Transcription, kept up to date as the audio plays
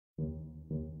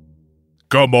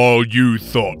Welcome all you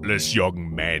thoughtless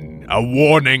young men, a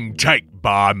warning take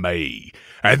by me,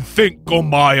 and think on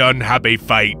my unhappy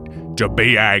fate to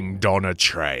be hanged on a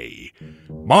tree.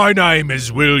 My name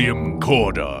is William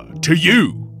Corder, to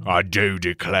you I do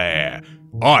declare,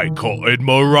 I courted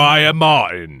Mariah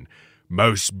Martin,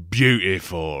 most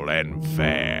beautiful and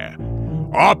fair.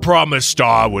 I promised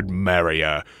I would marry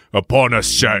her upon a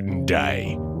certain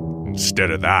day.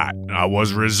 Instead of that, I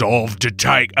was resolved to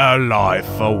take her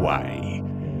life away.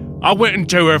 I went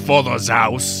into her father's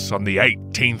house on the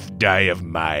 18th day of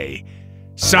May,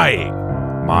 saying,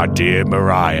 "My dear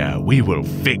Mariah, we will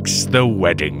fix the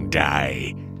wedding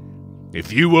day.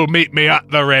 If you will meet me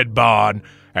at the Red Barn,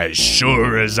 as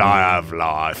sure as I have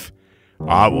life,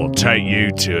 I will take you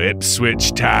to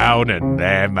Ipswich town and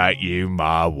there make you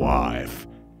my wife."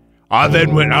 I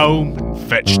then went home and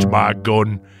fetched my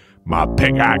gun, my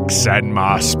pickaxe and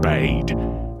my spade.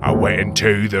 I went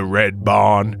into the Red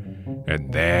Barn,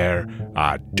 and there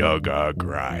I dug a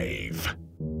grave.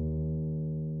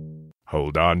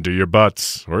 Hold on to your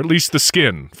butts, or at least the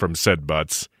skin from said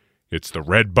butts. It's the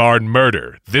Red Barn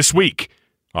murder, this week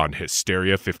on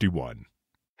Hysteria 51.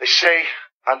 They say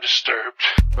I'm disturbed.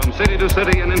 From city to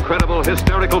city, an incredible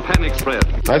hysterical panic spread.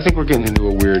 I think we're getting into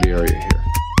a weird area here.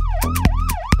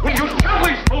 Will you tell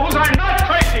these fools I'm not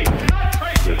crazy?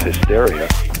 This hysteria.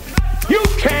 You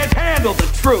can't handle the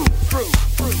truth.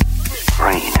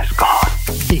 Brain is gone.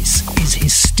 This is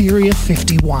Hysteria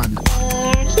 51.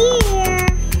 They're here.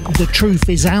 The truth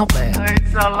is out there.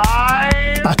 It's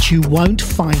alive. But you won't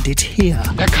find it here.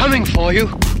 They're coming for you.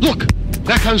 Look,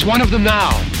 there comes one of them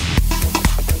now.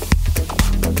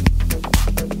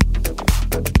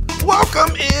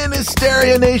 Welcome in,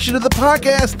 Hysteria Nation, to the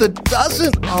podcast that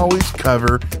doesn't always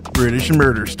cover British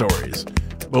murder stories.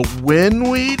 But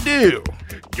when we do...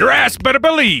 Your ass better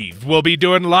believe we'll be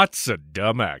doing lots of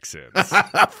dumb accents.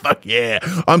 Fuck yeah.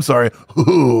 I'm sorry.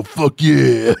 Oh, fuck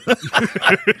yeah. That's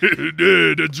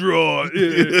right.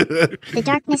 The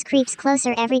darkness creeps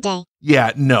closer every day.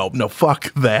 Yeah, no,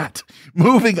 fuck that.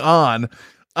 Moving on.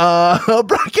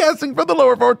 Broadcasting from the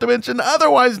lower fourth dimension,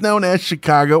 otherwise known as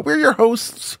Chicago, we're your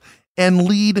hosts and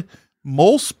lead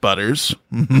mole sputters.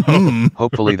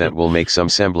 Hopefully that will make some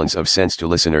semblance of sense to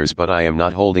listeners, but I am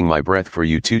not holding my breath for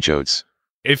you two chodes.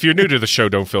 If you're new to the show,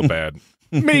 don't feel bad.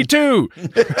 Me too.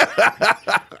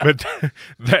 But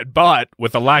that bot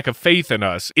with a lack of faith in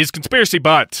us is Conspiracy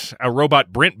Bot, a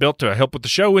robot Brent built to help with the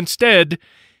show. Instead,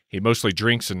 he mostly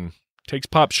drinks and takes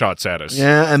pop shots at us.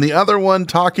 Yeah, and the other one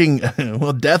talking,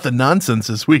 death and nonsense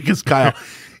this week is Kyle.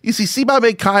 You see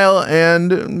CBOB Kyle,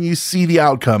 and you see the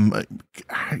outcome.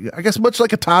 I guess much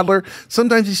like a toddler,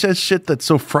 sometimes he says shit that's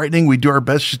so frightening we do our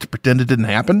best just to pretend it didn't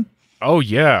happen. Oh,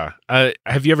 yeah.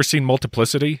 Have you ever seen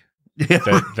Multiplicity? Yeah.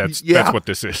 That's what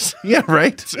this is. Yeah,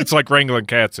 right? It's like wrangling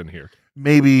cats in here.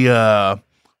 Maybe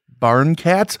barn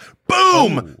cats?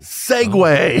 Boom!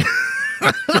 Segue!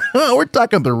 We're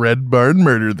talking the Red Barn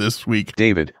murder this week.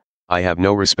 David, I have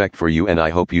no respect for you and I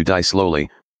hope you die slowly,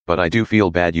 but I do feel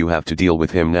bad you have to deal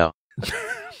with him now.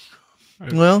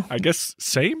 Well, I guess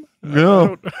same?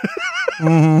 Yeah.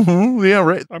 Yeah,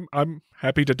 right. I'm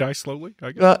happy to die slowly,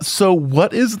 I guess. So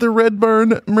what is the Red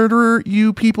Barn murderer,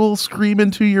 you people scream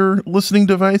into your listening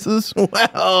devices?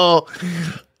 Well,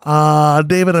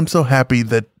 David, I'm so happy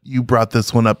that you brought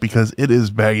this one up because it is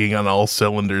banging on all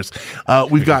cylinders.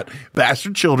 We've got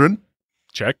bastard children.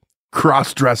 Check.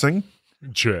 Cross-dressing.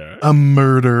 Check. A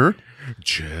murder.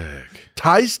 Check.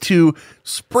 Ties to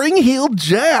Spring-Heeled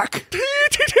Jack.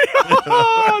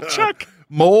 Check.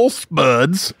 Mole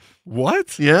spuds.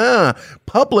 What? Yeah.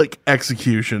 Public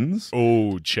executions.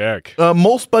 Oh, check.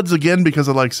 Mole spuds again because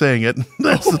I like saying it.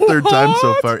 That's the third time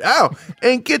so far. Ow.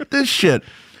 And get this shit.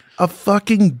 A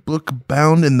fucking book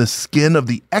bound in the skin of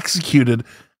the executed,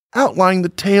 outlining the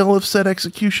tale of said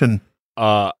execution.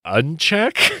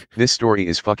 Uncheck? This story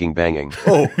is fucking banging.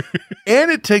 Oh, and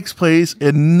it takes place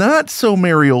in not so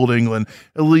merry old England.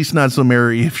 At least not so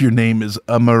merry if your name is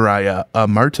Mariah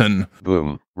Martin.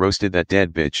 Boom. Roasted that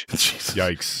dead bitch. Jesus.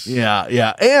 Yikes.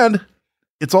 Yeah. And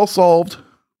it's all solved,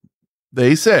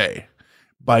 they say,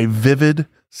 by vivid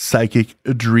psychic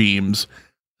dreams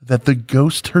that the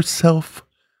ghost herself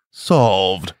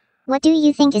solved. What do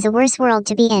you think is a worse world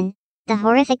to be in? The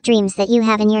horrific dreams that you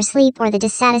have in your sleep or the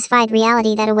dissatisfied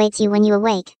reality that awaits you when you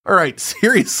awake? All right,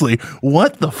 seriously,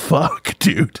 what the fuck,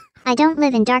 dude? I don't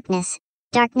live in darkness.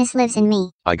 Darkness lives in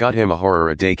me. I got him a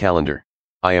horror-a-day calendar.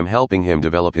 I am helping him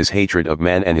develop his hatred of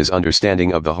man and his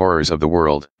understanding of the horrors of the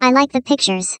world. I like the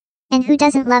pictures. And who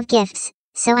doesn't love gifts?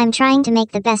 So I'm trying to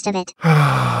make the best of it.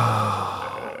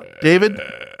 David,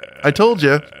 I told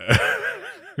you.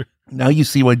 Now you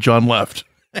see why John left.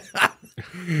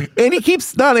 And he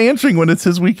keeps not answering when it's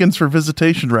his weekends for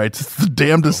visitation rights. It's the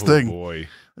damnedest thing. Boy.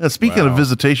 Speaking of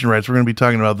visitation rights, we're going to be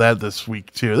talking about that this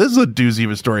week, too. This is a doozy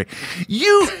of a story.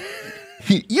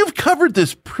 You've covered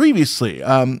this previously.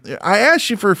 I asked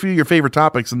you for a few of your favorite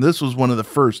topics, and this was one of the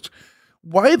first.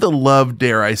 Why the love,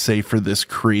 dare I say, for this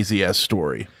crazy-ass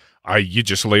story? You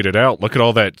just laid it out. Look at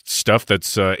all that stuff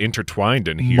that's intertwined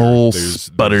in here. Mole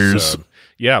sputters.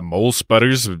 Mole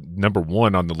sputters, number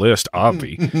one on the list,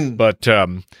 obvi. But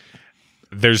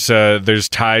there's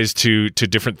ties to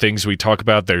different things we talk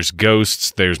about. There's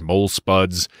ghosts, there's mole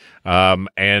spuds,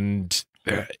 and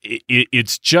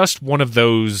it's just one of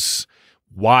those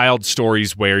wild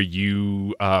stories where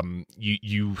you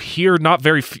hear not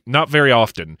very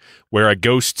often where a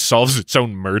ghost solves its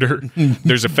own murder.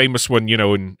 There's a famous one,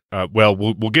 in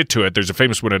we'll get to it. There's a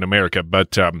famous one in America,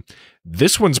 but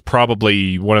this one's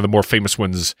probably one of the more famous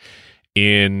ones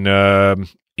in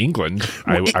England.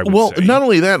 I would say. Not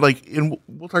only that, and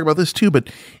we'll talk about this too, but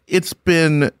it's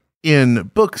been in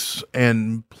books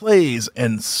and plays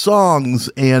and songs,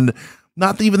 and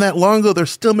not even that long ago, they're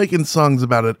still making songs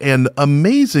about it, and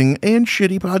amazing and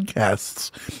shitty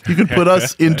podcasts. You can put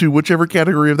us into whichever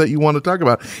category of that you want to talk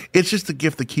about. It's just a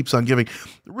gift that keeps on giving.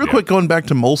 Real quick, going back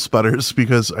to mole sputters,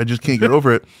 because I just can't get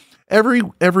over it.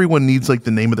 Everyone needs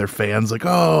the name of their fans.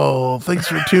 Oh, thanks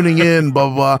for tuning in, blah,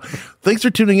 blah, blah. Thanks for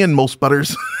tuning in, mole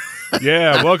sputters.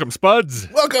 Yeah, welcome, Spuds.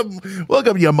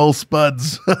 Welcome, you mole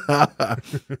spuds.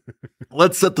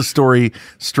 Let's set the story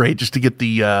straight just to get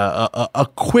the a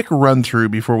quick run through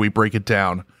before we break it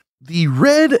down. The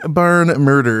Red Barn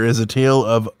Murder is a tale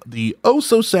of the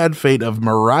oh-so-sad fate of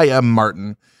Maria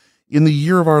Martin in the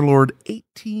year of our Lord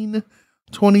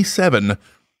 1827.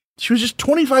 She was just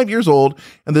 25 years old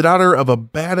and the daughter of a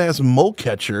badass mole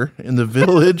catcher in the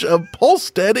village of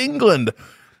Polstead, England.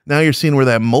 Now you're seeing where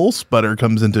that mole sputter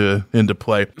comes into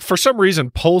play. For some reason,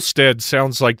 Polstead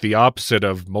sounds like the opposite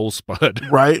of Mole Spud.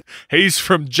 Right? He's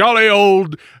from jolly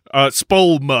old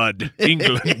Spolmud,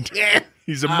 England.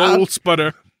 He's a mole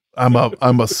sputter. I'm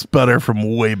a sputter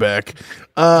from way back.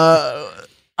 I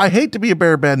hate to be a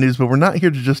bearer of bad news, but we're not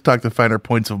here to just talk the finer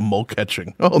points of mole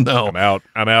catching. Oh, no.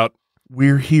 I'm out.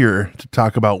 We're here to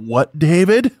talk about what,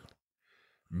 David?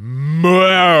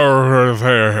 Murder.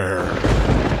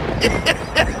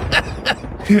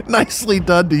 Nicely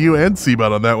done to you and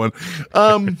Seabot on that one.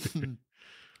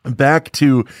 Back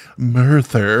to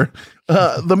Merthyr.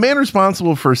 The man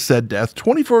responsible for said death,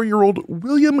 24-year-old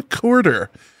William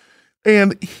Corder.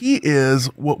 And he is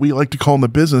what we like to call in the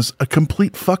business a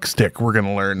complete fuckstick, we're going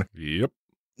to learn. Yep.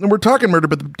 And we're talking murder,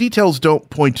 but the details don't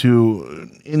point to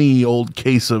any old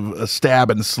case of a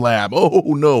stab and slab.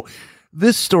 Oh, no.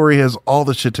 This story has all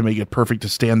the shit to make it perfect to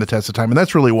stand the test of time. And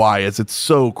that's really why, is it's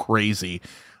so crazy.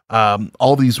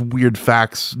 All these weird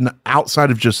facts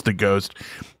outside of just the ghost.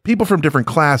 People from different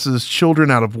classes, children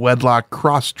out of wedlock,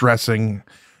 cross-dressing,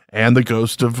 and the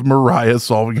ghost of Maria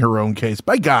solving her own case.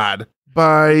 By God.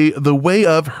 By the way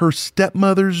of her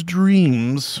stepmother's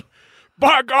dreams.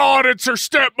 By God, it's her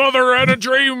stepmother and a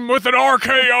dream with an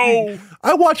RKO.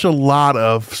 I watch a lot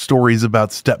of stories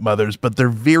about stepmothers, but they're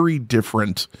very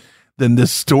different than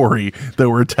this story that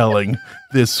we're telling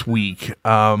this week.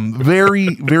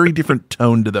 Very, very different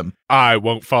tone to them. I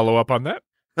won't follow up on that.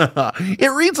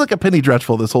 It reads like a penny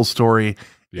dreadful, this whole story.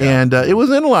 Yeah. And it was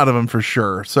in a lot of them for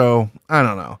sure. So I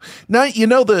don't know. Now,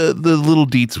 the little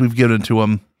deets we've given to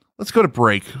them. Let's go to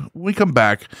break. When we come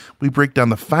back, we break down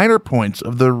the finer points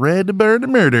of the Red Barn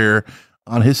Murder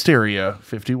on Hysteria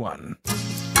 51.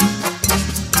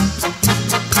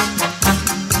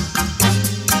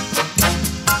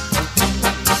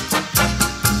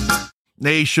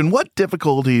 Nation, what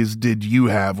difficulties did you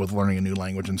have with learning a new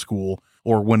language in school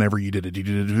or whenever you did it? Did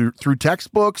you do it through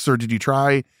textbooks or did you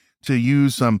try to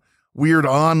use some weird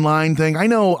online thing? I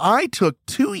know I took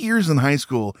 2 years in high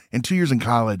school and 2 years in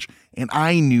college and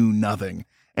I knew nothing.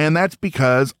 And that's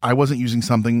because I wasn't using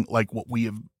something like what we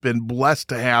have been blessed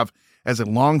to have as a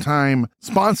longtime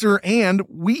sponsor, and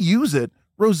we use it,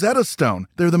 Rosetta Stone.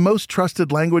 They're the most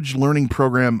trusted language learning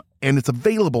program, and it's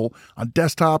available on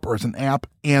desktop or as an app.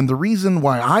 And the reason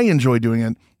why I enjoy doing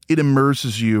it, it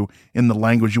immerses you in the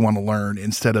language you want to learn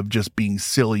instead of just being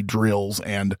silly drills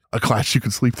and a class you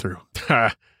can sleep through.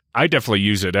 I definitely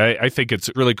use it. I think it's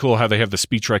really cool how they have the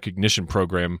speech recognition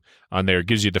program on there. It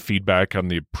gives you the feedback on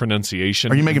the pronunciation.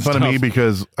 Are you making fun of me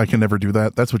because I can never do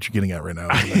that? That's what you're getting at right now.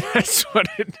 That's what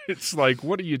it's like.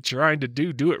 What are you trying to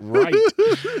do? Do it right.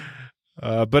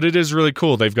 But it is really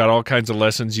cool. They've got all kinds of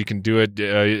lessons. You can do it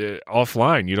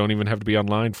offline. You don't even have to be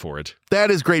online for it. That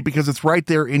is great because it's right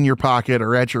there in your pocket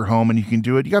or at your home and you can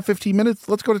do it. You got 15 minutes.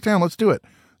 Let's go to town. Let's do it.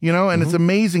 And it's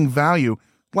amazing value.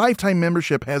 Lifetime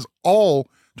membership has all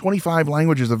 25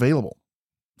 languages available.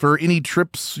 For any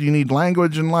trips you need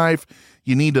language in life,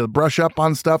 you need to brush up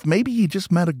on stuff. Maybe you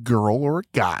just met a girl or a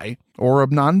guy or a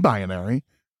non-binary,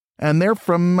 and they're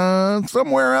from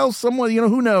somewhere else, someone,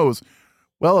 who knows?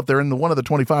 Well, if they're in one of the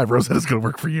 25, Rosetta's going to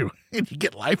work for you. And you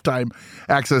get lifetime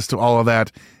access to all of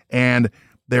that. And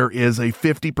there is a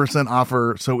 50%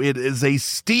 offer, so it is a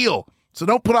steal. So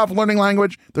don't put off learning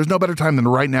language. There's no better time than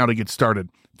right now to get started.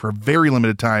 For a very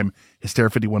limited time, Hysteria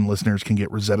 51 listeners can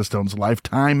get Rosetta Stone's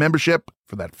lifetime membership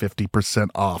for that 50%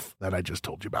 off that I just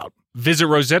told you about. Visit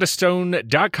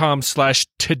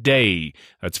rosettastone.com/today.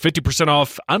 That's 50%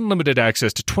 off, unlimited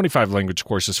access to 25 language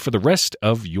courses for the rest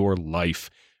of your life.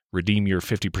 Redeem your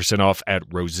 50% off at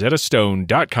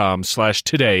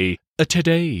rosettastone.com/today.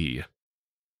 Today.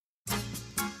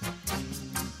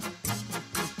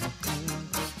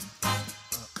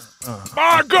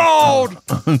 My God!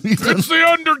 It's the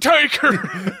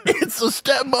Undertaker! It's a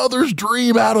stepmother's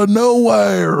dream out of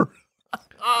nowhere.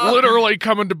 Literally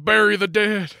coming to bury the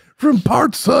dead. From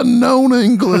parts unknown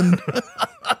England.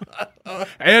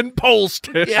 And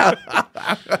Polstead. Yeah.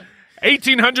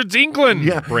 1800s England,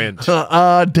 Yeah. Brent.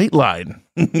 Dateline.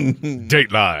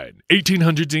 Dateline.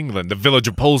 1800s England, the village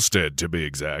of Polstead, to be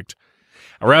exact.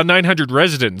 Around 900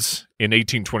 residents in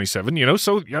 1827,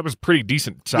 so that was pretty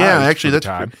decent size. Yeah, actually, for the that's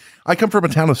time. I come from a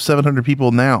town of 700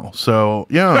 people now, so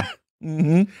yeah.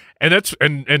 And that's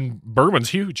and Berwyn's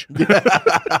huge.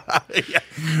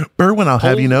 Berwyn, I'll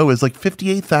have you know, is like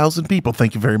 58,000 people.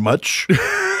 Thank you very much.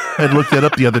 I had looked that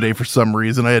up the other day for some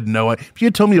reason. I had no idea. If you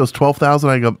had told me it was 12,000,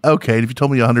 I go, okay. And if you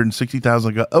told me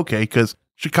 160,000, I go, okay, because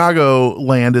Chicago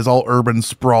land is all urban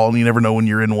sprawl, and you never know when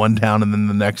you're in one town and then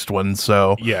the next one.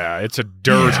 So Yeah, it's a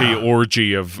dirty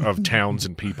orgy of towns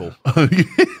and people.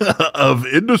 of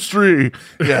industry.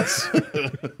 Yes.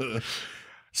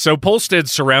 So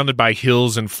Polstead's surrounded by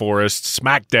hills and forests,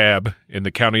 smack dab in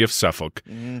the county of Suffolk.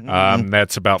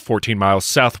 That's about 14 miles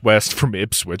southwest from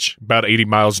Ipswich, about 80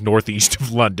 miles northeast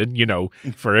of London.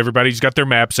 For everybody who's got their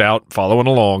maps out, following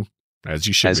along, as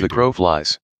you should As be the doing. crow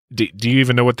flies. Do you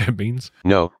even know what that means?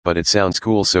 No, but it sounds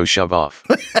cool, so shove off.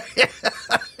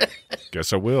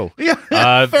 Guess I will.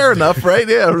 Yeah, fair enough, right?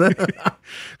 Yeah.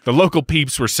 The local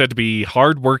peeps were said to be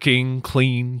hardworking,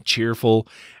 clean, cheerful,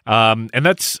 and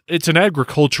it's an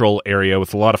agricultural area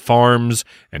with a lot of farms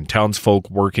and townsfolk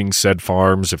working said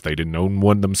farms if they didn't own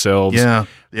one themselves. Yeah.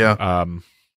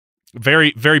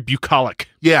 Very, very bucolic.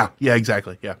 Yeah,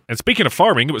 exactly. Yeah. And speaking of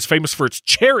farming, it was famous for its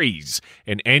cherries,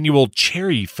 an annual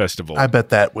cherry festival. I bet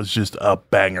that was just a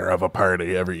banger of a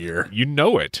party every year. You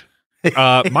know it.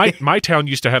 My town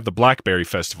used to have the Blackberry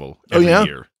Festival every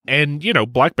year. And,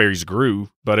 blackberries grew,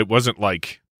 but it wasn't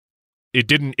like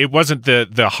it wasn't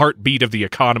the heartbeat of the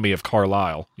economy of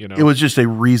Carlisle, It was just a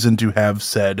reason to have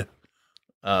said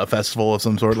festival of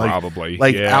some sort. Probably.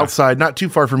 Outside, not too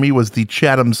far from me, was the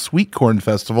Chatham Sweet Corn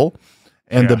Festival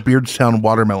and the Beardstown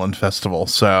Watermelon Festival.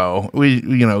 So we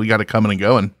got it coming and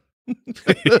going.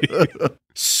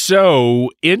 So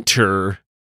enter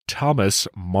Thomas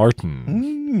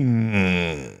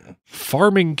Martin.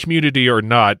 Farming community or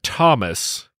not,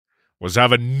 Thomas was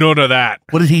having none of that.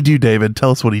 What did he do, David?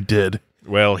 Tell us what he did.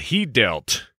 Well, he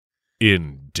dealt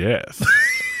in death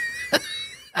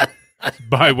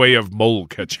by way of mole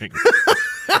catching.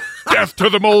 Death to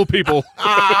the mole people.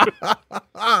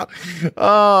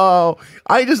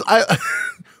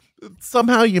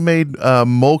 Somehow you made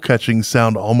mole catching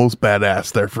sound almost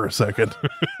badass there for a second.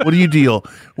 What do you do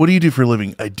for a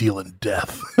living? I deal in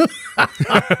death.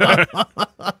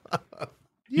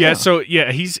 He's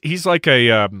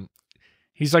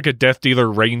like a death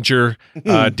dealer ranger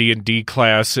D&D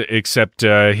class, except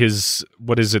his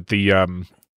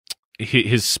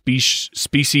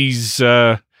species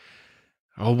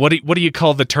what do you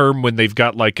call the term when they've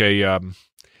got like a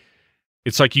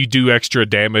it's like you do extra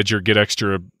damage or get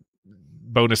extra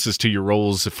bonuses to your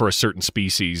rolls for a certain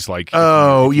species, like I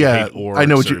know what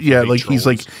you like trolls.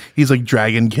 he's like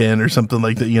Dragonkin or something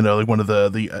like that, like one of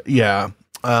the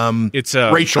it's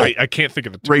racial. I can't think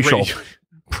of the racial.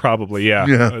 Probably,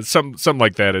 yeah. Something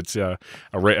like that. It's a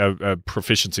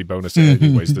proficiency bonus.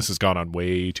 Anyways, this has gone on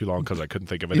way too long because I couldn't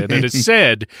think of it. And it is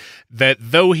said that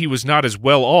though he was not as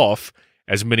well off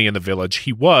as many in the village,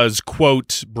 he was,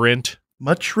 quote, Brent,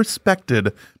 much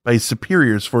respected by his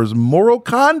superiors for his moral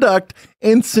conduct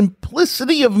and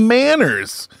simplicity of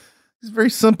manners. He's a very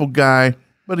simple guy,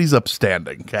 but he's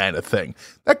upstanding kind of thing.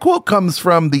 That quote comes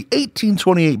from the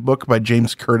 1828 book by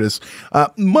James Curtis.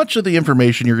 Much of the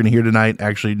information you're going to hear tonight,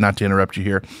 actually, not to interrupt you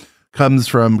here, comes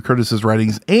from Curtis's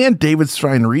writings and David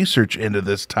Strine research into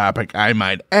this topic, I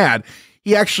might add.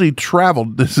 he actually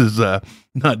traveled. This is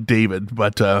not David,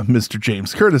 but Mr.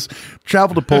 James Curtis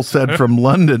traveled to Polstead from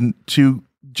London to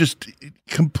just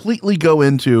completely go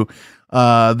into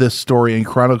this story and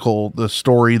chronicle the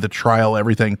story, the trial,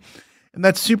 everything. And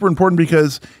that's super important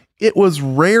because it was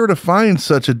rare to find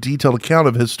such a detailed account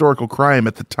of historical crime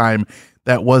at the time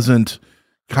that wasn't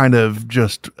kind of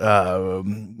just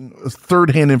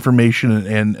third-hand information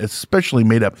and especially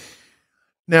made up.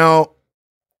 Now,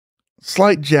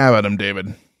 slight jab at him,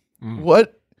 David.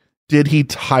 What did he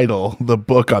title the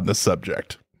book on the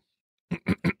subject?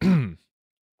 An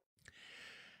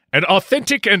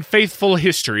authentic and faithful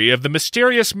history of the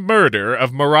mysterious murder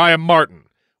of Maria Martin,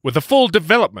 with a full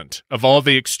development of all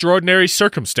the extraordinary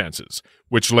circumstances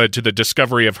which led to the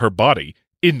discovery of her body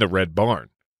in the Red Barn.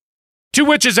 To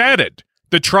which is added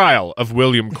the trial of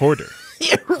William Corder.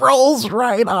 It rolls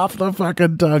right off the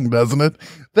fucking tongue, doesn't it?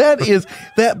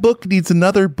 That book needs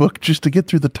another book just to get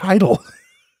through the title.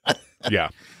 Yeah.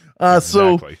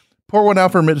 So exactly. pour one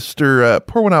out for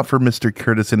Mr.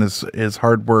 Curtis and his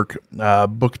hard work,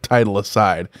 book title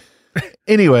aside.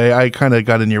 Anyway, I kind of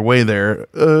got in your way there.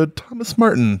 Thomas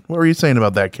Martin, what were you saying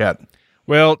about that cat?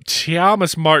 Well,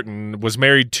 Thomas Martin was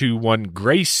married to one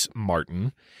Grace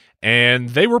Martin, and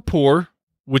they were poor,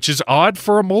 which is odd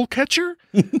for a mole catcher,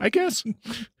 I guess.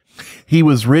 He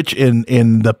was rich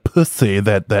in the pussy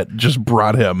that just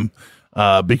brought him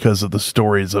because of the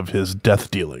stories of his death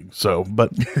dealing. So,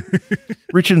 but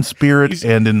rich in spirit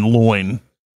and in loin.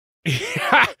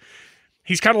 Yeah.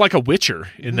 He's kind of like a witcher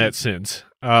in that sense.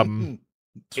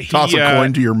 Toss a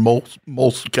coin to your mole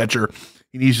catcher.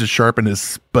 He needs to sharpen his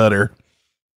sputter.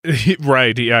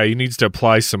 Right. Yeah. He needs to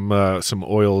apply some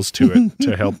oils to it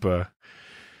to help.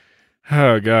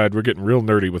 Oh God, we're getting real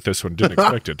nerdy with this one. Didn't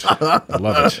expect it. I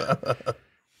love it.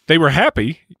 They were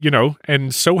happy,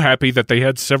 and so happy that they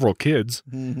had several kids.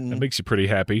 That makes you pretty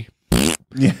happy.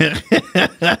 Yeah.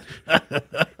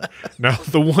 Now,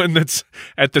 the one that's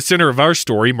at the center of our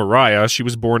story, Maria, she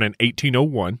was born in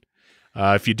 1801.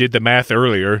 If you did the math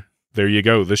earlier, there you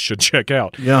go. This should check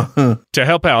out. Yeah. To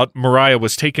help out, Maria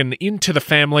was taken into the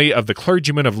family of the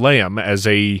clergyman of Lamb as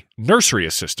a nursery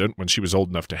assistant when she was old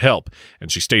enough to help,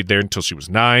 and she stayed there until she was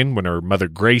 9 when her mother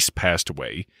Grace passed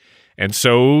away. And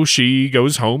so she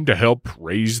goes home to help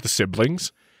raise the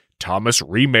siblings. Thomas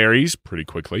remarries pretty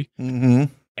quickly.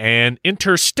 Mm-hmm. And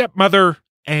enter stepmother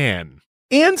Anne.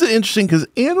 Anne's interesting because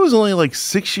Anne was only like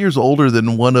 6 years older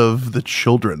than one of the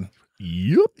children.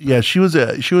 Yep. Yeah, she was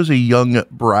a young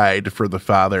bride for the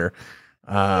father,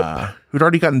 who'd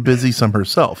already gotten busy some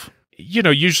herself.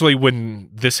 Usually when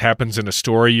this happens in a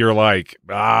story, you're like,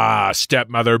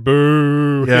 stepmother,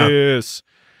 boo, hiss.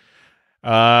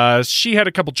 She had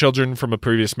a couple children from a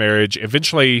previous marriage.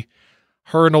 Eventually,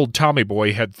 her and old Tommy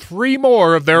Boy had 3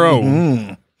 more of their own.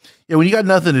 Mm-hmm. Yeah, when you got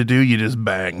nothing to do, you just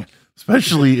bang.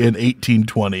 Especially in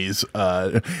 1820s.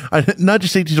 Not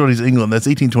just 1820s England, that's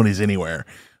 1820s anywhere.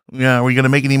 Yeah, are we going to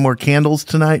make any more candles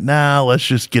tonight? Nah, let's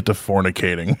just get to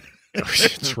fornicating.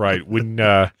 That's right. When,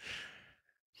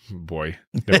 boy,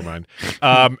 never mind.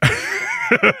 Don't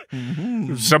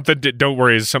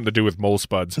worry, it's something to do with mole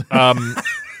spuds.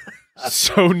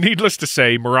 So needless to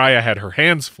say, Maria had her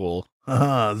hands full.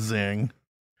 Zing.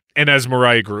 And as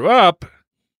Maria grew up,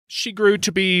 she grew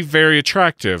to be very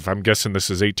attractive. I'm guessing this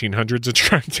is 1800s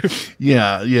attractive.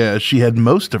 Yeah, she had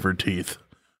most of her teeth.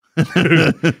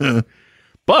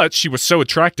 But she was so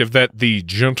attractive that the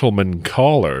gentleman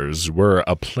callers were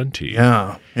aplenty.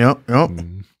 Yeah, yep.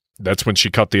 That's when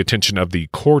she caught the attention of the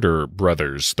Corder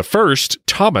brothers. The first,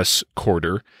 Thomas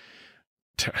Corder,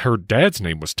 her dad's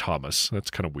name was Thomas.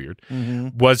 That's kind of weird.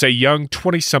 Mm-hmm. Was a young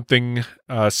 20-something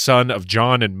son of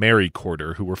John and Mary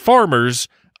Corder, who were farmers,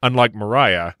 unlike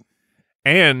Maria.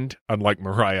 And, unlike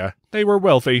Maria, they were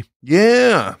wealthy.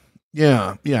 Yeah.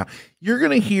 You're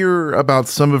going to hear about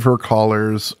some of her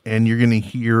callers, and you're going to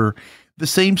hear the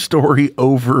same story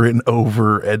over and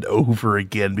over and over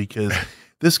again, because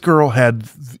this girl had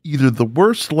either the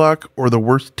worst luck or the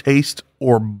worst taste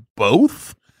or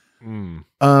both.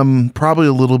 Probably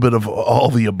a little bit of all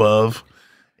the above,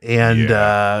 and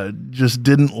just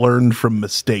didn't learn from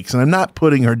mistakes. And I'm not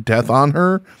putting her death on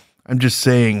her. I'm just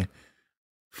saying,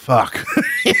 fuck.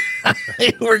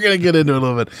 We're going to get into it a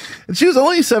little bit. And she was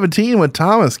only 17 when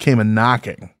Thomas came a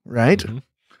knocking, right?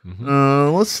 Mm-hmm.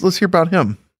 Mm-hmm. Let's hear about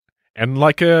him. And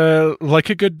like a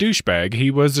good douchebag, he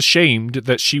was ashamed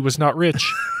that she was not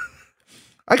rich.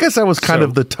 I guess that was kind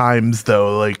of the times,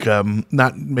 though, like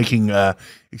not making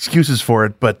excuses for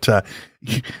it, but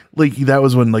like that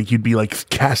was when like you'd be like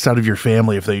cast out of your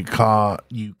family if they caught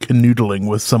you canoodling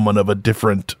with someone of a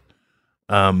different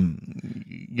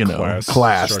class.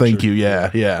 Thank you.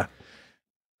 Yeah.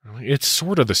 It's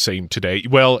sort of the same today.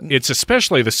 Well, it's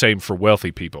especially the same for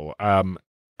wealthy people.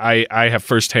 I have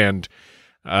firsthand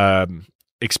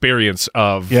experience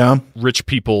of rich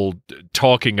people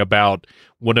talking about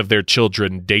one of their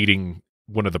children dating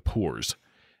one of the poors.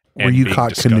 Were you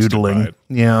caught canoodling?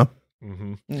 Yeah.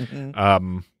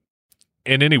 And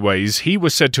anyways, he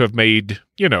was said to have made,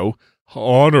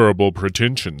 honorable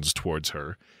pretensions towards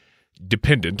her,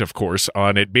 dependent, of course,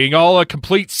 on it being all a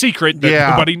complete secret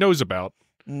that nobody knows about.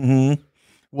 Mm-hmm.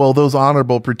 Well, those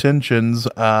honorable pretensions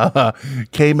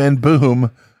came and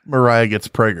boom, Mariah gets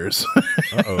preggers.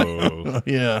 Uh-oh.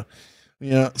 Yeah.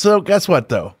 So guess what,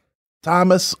 though?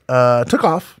 Thomas took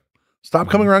off, stopped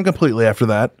coming around completely after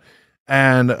that.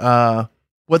 And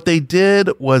what they did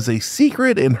was a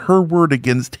secret in her word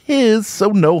against his, so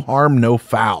no harm, no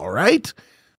foul, right?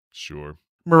 Sure.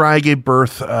 Mariah gave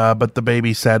birth, but the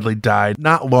baby sadly died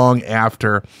not long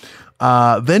after.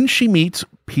 Then she meets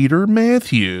Peter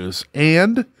Matthews,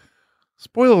 and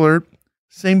spoiler alert,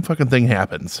 same fucking thing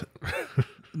happens.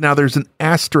 Now there's an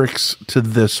asterisk to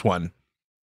this one,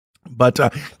 but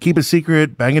keep a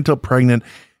secret, bang until pregnant.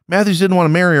 Matthews didn't want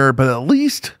to marry her, but at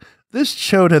least this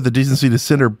chode had the decency to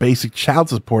send her basic child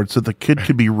support so the kid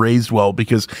could be raised well,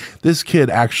 because this kid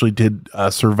actually did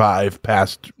survive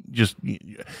past just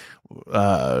this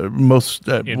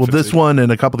one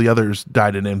and a couple of the others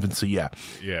died in infancy. Yeah.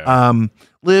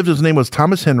 Lived, his name was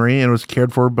Thomas Henry, and was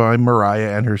cared for by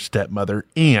Mariah and her stepmother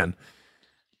Anne.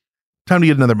 Time to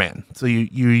get another man. So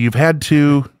you've had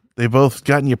two. They both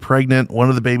gotten you pregnant. One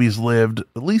of the babies lived.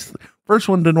 At least the first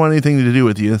one didn't want anything to do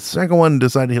with you. The second one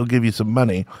decided he'll give you some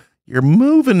money. You're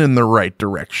moving in the right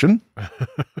direction.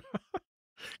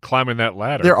 Climbing that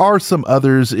ladder. There are some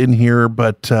others in here,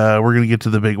 but we're going to get to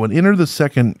the big one. Enter the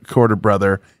second quarter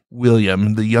brother,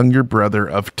 William, the younger brother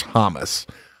of Thomas.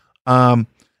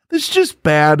 This is just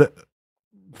bad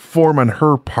form on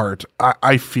her part.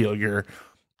 I feel you're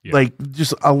like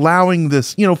just allowing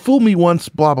this, fool me once,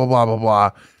 blah, blah, blah, blah,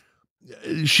 blah.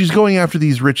 She's going after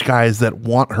these rich guys that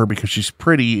want her because she's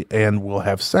pretty and will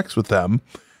have sex with them.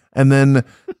 And then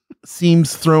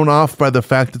seems thrown off by the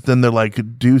fact that then they're like,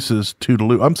 deuces,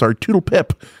 toodaloo. I'm sorry, toodle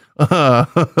pip.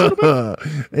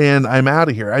 And I'm out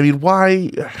of here. I mean,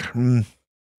 why?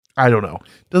 I don't know.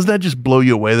 Doesn't that just blow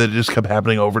you away that it just kept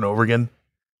happening over and over again?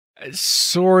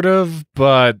 Sort of,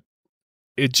 but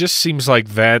it just seems like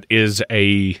that is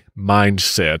a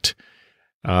mindset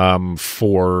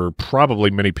for probably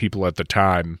many people at the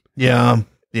time. Yeah.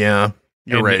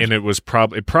 You're right. And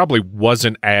it probably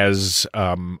wasn't as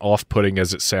off-putting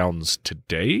as it sounds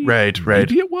today. Right.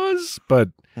 Maybe it was, but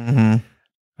I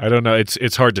don't know.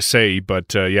 It's hard to say,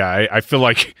 but I feel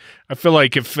like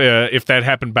if that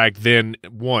happened back then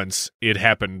once, it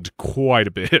happened quite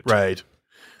a bit. Right.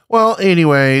 Well,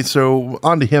 anyway, so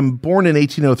on to him. Born in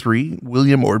 1803,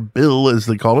 William, or Bill as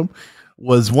they call him,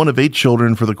 was one of 8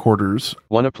 children for the Quarters.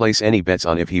 Wanna place any bets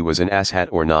on if he was an asshat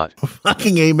or not?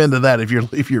 Fucking amen to that. If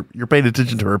you're paying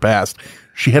attention to her past,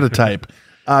 she had a type.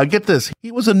 Get this.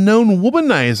 He was a known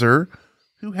womanizer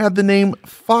who had the name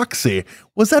Foxy.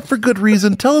 Was that for good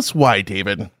reason? Tell us why,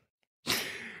 David.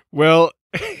 Well,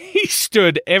 he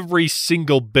stood every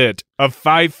single bit of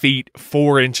 5 feet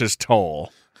 4 inches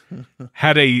tall,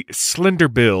 had a slender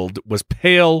build, was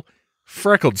pale,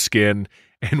 freckled skin,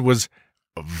 and was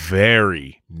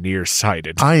very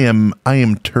nearsighted. I am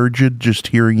turgid just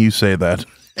hearing you say that.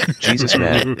 Jesus,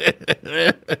 man.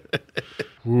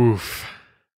 Oof.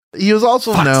 He was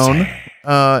also known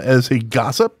as a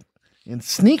gossip and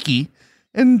sneaky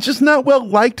and just not well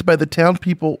liked by the town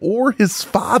people or his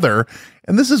father.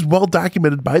 And this is well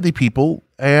documented by the people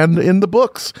and in the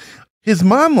books. His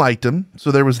mom liked him,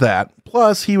 so there was that.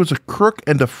 Plus, he was a crook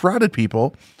and defrauded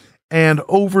people. And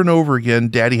over again,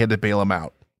 Daddy had to bail him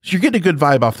out. So you're getting a good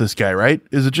vibe off this guy, right?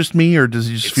 Is it just me, or does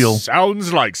he just feel...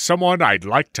 Sounds like someone I'd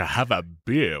like to have a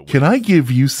beer with. Can I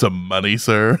give you some money,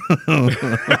 sir?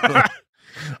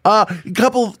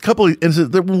 Couple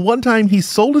incidents. One time he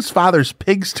sold his father's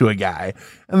pigs to a guy,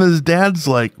 and his dad's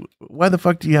like, why the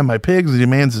fuck do you have my pigs? And he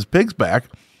demands his pigs back,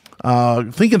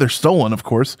 thinking they're stolen, of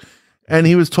course. And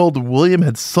he was told that William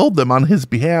had sold them on his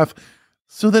behalf.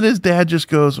 So then his dad just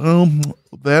goes, oh,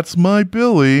 that's my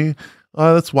Billy.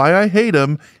 That's why I hate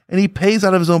him. And he pays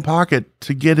out of his own pocket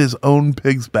to get his own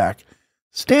pigs back.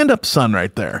 Stand up son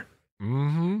right there.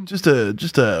 Mm-hmm.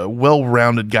 Just a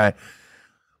well-rounded guy.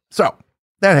 So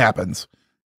that happens.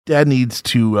 Dad needs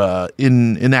to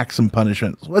enact some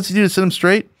punishment. So what's he do to set him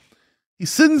straight? He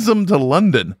sends him to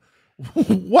London.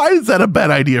 Why is that a bad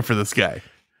idea for this guy?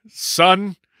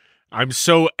 Son, I'm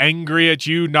so angry at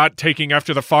you not taking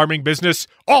after the farming business.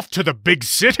 Off to the big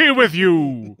city with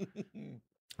you.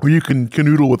 where you can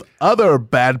canoodle with other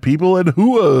bad people and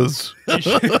hooahs.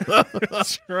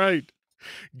 That's right.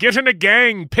 Get in a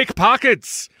gang, pick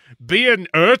pockets, be an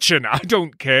urchin. I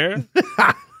don't care.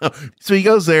 So he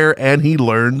goes there and he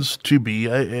learns to be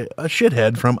a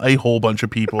shithead from a whole bunch of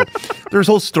people. There's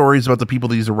whole stories about the people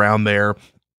that he's around there.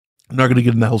 I'm not going to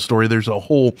get into the whole story.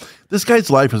 This guy's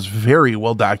life is very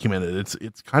well documented.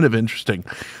 It's kind of interesting.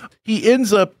 He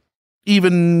ends up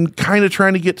even kind of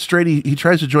trying to get straight. He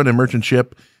tries to join a merchant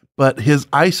ship, but his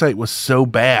eyesight was so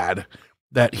bad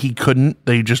that he couldn't.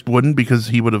 They just wouldn't, because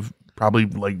he would have probably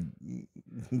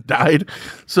died.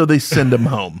 So they send him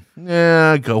home.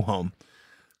 Yeah, go home.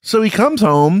 So he comes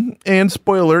home, and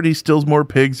spoiler alert, he steals more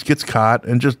pigs, gets caught,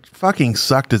 and just fucking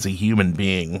sucked as a human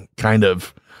being, kind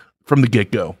of, from the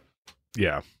get-go.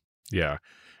 Yeah. Yeah.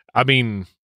 I mean,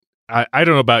 I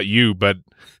don't know about you, but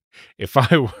if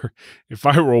I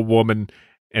were a woman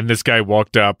and this guy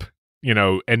walked up,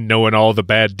 and knowing all the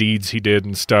bad deeds he did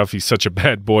and stuff, he's such a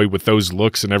bad boy with those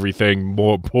looks and everything.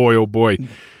 Boy, oh boy.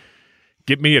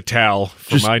 Get me a towel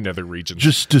for my nether region.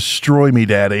 Just destroy me,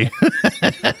 daddy.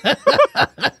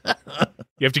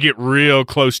 You have to get real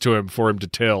close to him for him to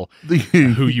tell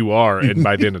who you are, and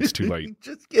by then it's too late.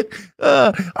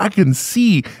 I can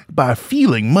see by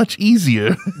feeling much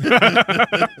easier.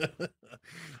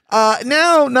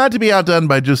 Now, not to be outdone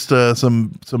by just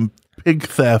some pig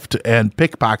theft and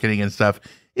pickpocketing and stuff,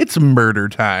 it's murder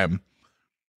time.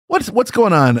 What's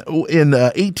going on in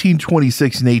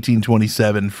 1826 and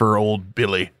 1827 for old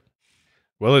Billy?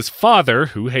 Well, his father,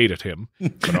 who hated him,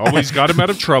 but always got him out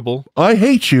of trouble. I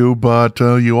hate you, but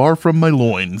you are from my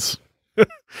loins.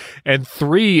 And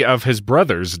 3 of his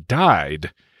brothers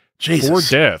died. Jesus. 4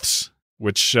 deaths,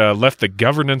 which left the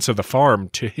governance of the farm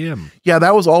to him. Yeah,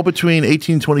 that was all between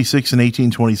 1826 and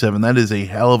 1827. That is a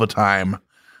hell of a time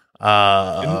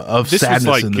of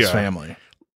sadness in this family.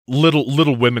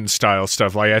 Little Women style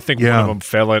stuff. Like, I think one of them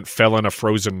fell in a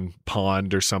frozen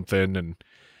pond or something, and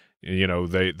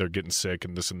they're getting sick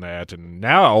and this and that. And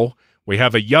now we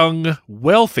have a young,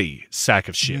 wealthy sack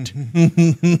of shit.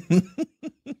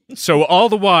 So all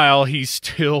the while he's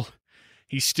still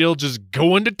just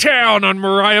going to town on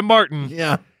Mariah Martin.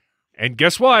 Yeah. And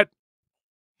guess what?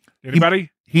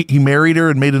 Anybody? He married her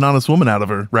and made an honest woman out of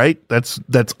her, right? That's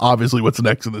obviously what's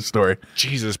next in this story.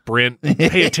 Jesus, Brent,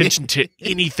 pay attention to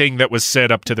anything that was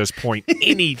said up to this point.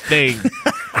 Anything.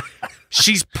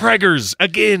 She's preggers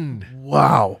again.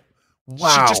 Wow. She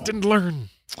just didn't learn.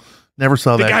 Never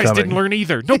saw that coming. The guys didn't learn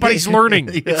either. Nobody's learning.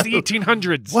 Yeah. It's the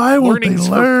 1800s. Why won't they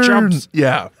learn? For chumps.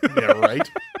 Yeah, right.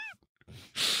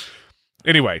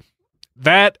 Anyway,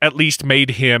 that at least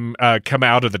made him come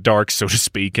out of the dark, so to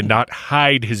speak, and not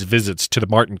hide his visits to the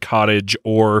Martin cottage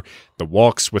or the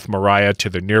walks with Mariah to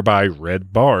the nearby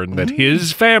Red Barn that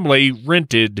his family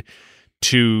rented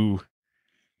to,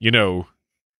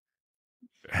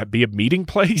 be a meeting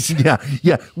place.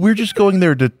 Yeah. We're just going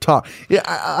there to talk. Yeah,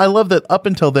 I love that up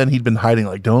until then he'd been hiding,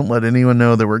 don't let anyone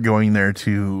know that we're going there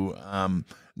to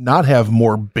not have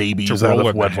more babies out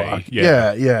of wedlock.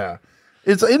 Yeah.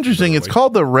 It's interesting. Literally. It's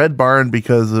called the Red Barn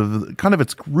because of kind of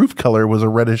its roof color was a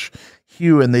reddish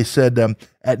hue, and they said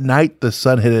at night the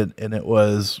sun hit it and it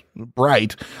was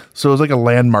bright, so it was like a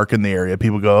landmark in the area.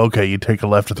 People go, okay, you take a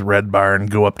left at the Red Barn,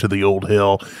 go up to the old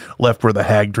hill, left where the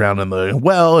hag drowned in the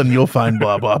well, and you'll find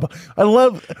blah blah blah. I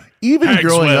love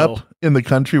growing up in the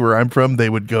country where I'm from.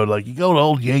 They would go you go to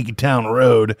Old Yankeetown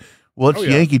Road. Well, it's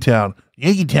Yankeetown.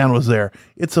 Yankeetown was there.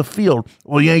 It's a field.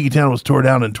 Well, Yankeetown was tore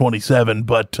down in 27,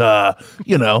 but, and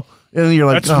you're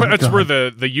like, that's where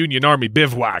the Union Army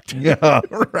bivouacked. Yeah,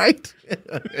 right?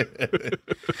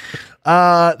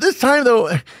 This time,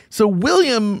 though, so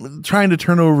William, trying to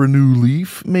turn over a new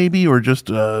leaf, maybe, or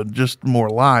just more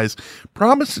lies,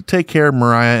 promised to take care of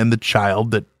Mariah and the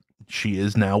child that she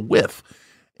is now with.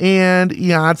 And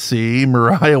Yahtzee,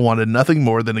 Mariah wanted nothing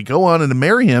more than to go on and to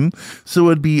marry him, so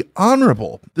it'd be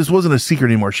honorable. This wasn't a secret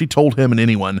anymore. She told him and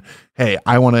anyone, hey,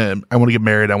 I want to get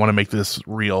married. I want to make this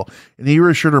real. And he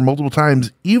reassured her multiple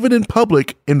times, even in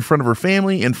public, in front of her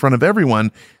family, in front of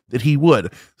everyone, that he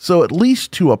would. So at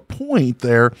least to a point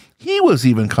there, he was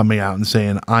even coming out and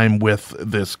saying, I'm with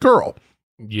this girl.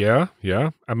 Yeah.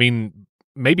 I mean,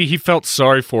 maybe he felt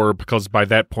sorry for her because by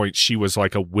that point she was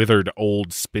like a withered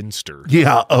old spinster.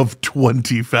 Yeah, of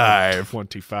 25.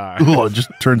 25. Oh, it just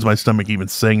turns my stomach even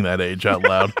saying that age out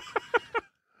loud.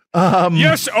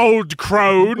 Yes, old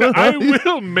crone, I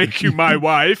will make you my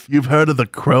wife. You've heard of the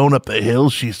crone up the hill?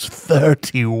 She's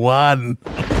 31.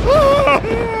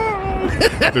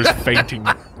 There's fainting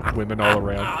women all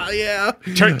around. Yeah.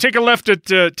 Take a left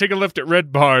at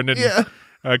Red Barn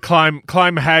and climb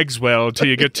Hagswell till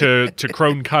you get to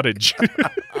Crone Cottage.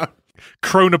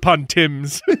 Crone upon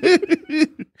Tim's.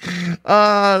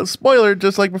 Spoiler,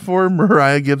 just like before,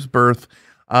 Mariah gives birth.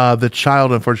 The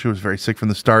child, unfortunately, was very sick from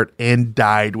the start and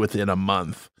died within a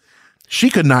month. She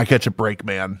could not catch a break,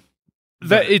 man.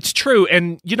 That it's true.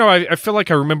 And, you know, I feel like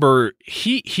I remember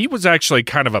he was actually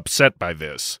kind of upset by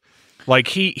this. Like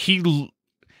he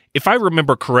if I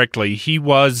remember correctly, he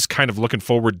was kind of looking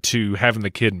forward to having the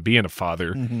kid and being a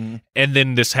father. Mm-hmm. And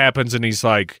then this happens and he's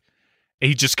like,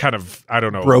 he just kind of, I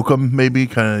don't know. Broke him, maybe,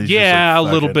 kind of. Yeah, a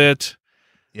little bit.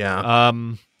 Yeah.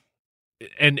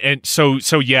 And so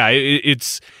yeah,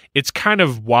 it's kind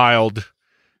of wild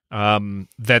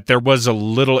that there was a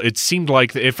little, it seemed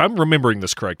like, if I'm remembering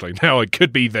this correctly, now it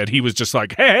could be that he was just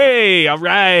like, hey, all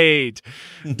right,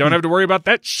 don't have to worry about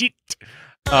that shit.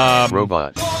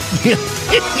 Robot.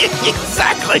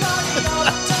 Exactly.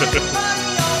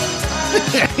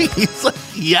 He's like,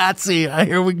 Yahtzee,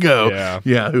 here we go.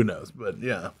 Yeah, who knows? But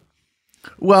yeah.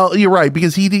 Well, you're right,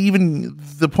 because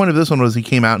the point of this one was he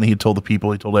came out and he told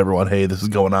everyone, hey, this is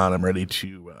going on. I'm ready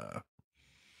to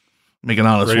make an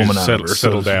honest woman out of her.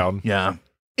 Settle down. Yeah.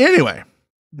 Anyway,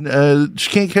 she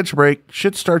can't catch a break.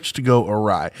 Shit starts to go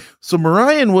awry. So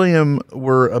Mariah and William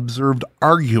were observed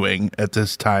arguing at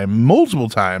this time multiple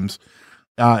times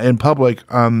in public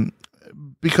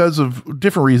because of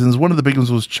different reasons. One of the big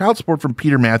ones was child support from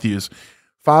Peter Matthews,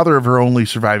 father of her only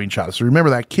surviving child. So remember,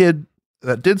 that kid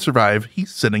that did survive,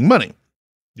 he's sending money.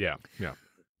 Yeah.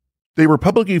 They were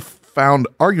publicly found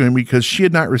arguing because she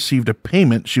had not received a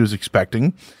payment she was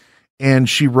expecting, and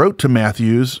she wrote to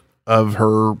Matthews of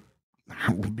her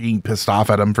being pissed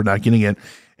off at him for not getting it.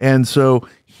 And so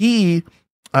he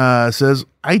says,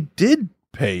 I did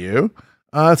pay you.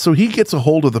 So he gets a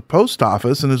hold of the post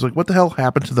office and is like, what the hell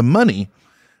happened to the money?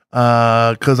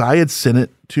 Because I had sent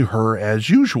it to her as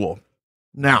usual.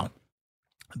 Now,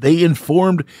 they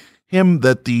informed him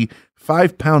that the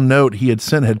 £5 note he had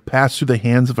sent had passed through the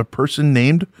hands of a person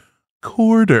named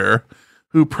Corder,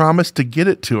 who promised to get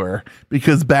it to her,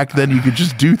 because back then you could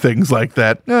just do things like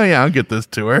that. Oh yeah, I'll get this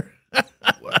to her.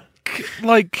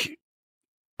 Like,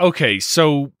 okay,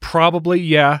 so probably,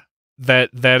 yeah,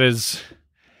 that is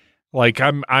like,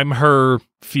 I'm her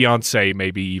fiance,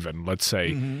 maybe even, let's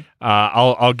say. Mm-hmm.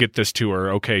 I'll get this to her.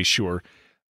 Okay, sure.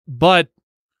 But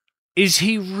is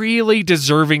he really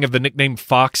deserving of the nickname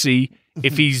Foxy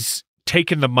if he's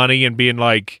taking the money and being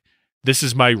like, this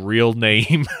is my real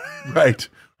name? Right.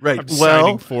 I'm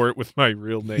signing for it with my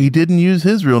real name. He didn't use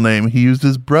his real name. He used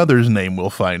his brother's name, we'll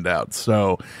find out.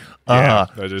 So, yeah,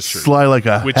 that is true. Sly like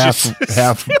a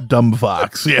half dumb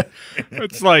fox. Yeah.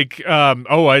 It's like,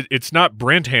 it's not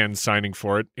Brent Hand signing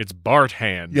for it. It's Bart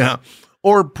Hand. Yeah.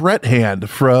 Or Brett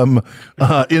Hand from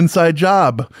Inside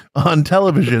Job on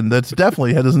television. That's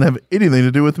definitely doesn't have anything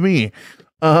to do with me.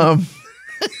 Yeah.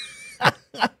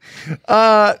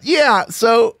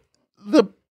 So the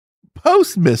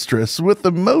postmistress with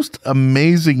the most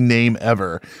amazing name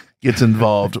ever gets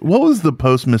involved. What was the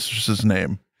postmistress's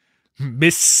name?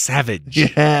 Miss Savage.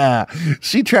 Yeah.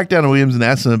 She tracked down Williams and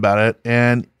asked him about it,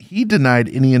 and he denied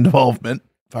any involvement.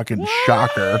 Fucking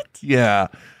shocker. Yeah.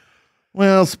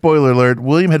 Well, spoiler alert,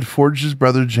 William had forged his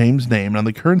brother James' name on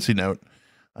the currency note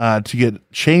to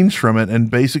get change from it, and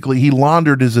basically he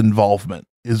laundered his involvement,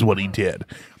 is what he did.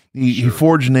 He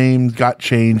forged names, got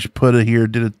change, put it here,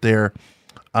 did it there.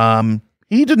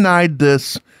 He denied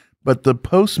this, but the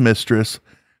postmistress,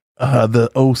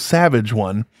 the Savage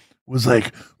one, was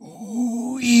like,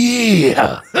 ooh,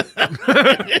 yeah.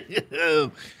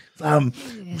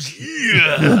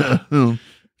 Yeah.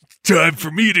 Time for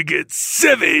me to get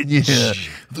savage. Yeah.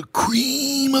 The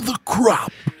cream of the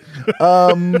crop.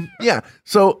 Yeah.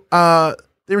 So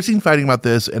they were seen fighting about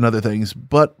this and other things,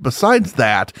 but besides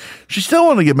that, she still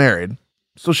wanted to get married.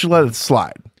 So she let it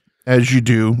slide. As you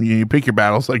do. You pick your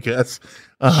battles, I guess.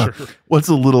 Sure. What's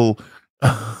a little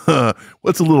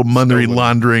money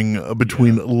laundering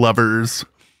between lovers?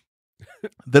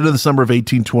 Then in the summer of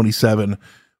 1827,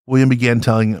 William began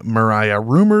telling Mariah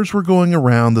rumors were going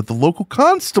around that the local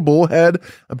constable had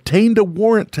obtained a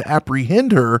warrant to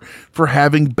apprehend her for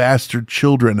having bastard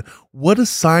children. What a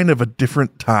sign of a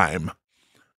different time.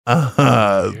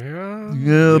 Bastard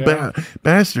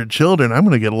children. I'm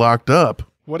going to get locked up.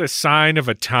 What a sign of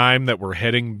a time that we're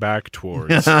heading back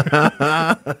towards.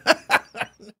 No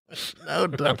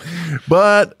doubt.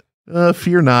 But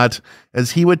fear not,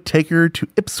 as he would take her to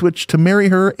Ipswich to marry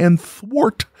her and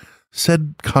thwart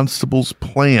said constable's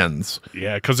plans.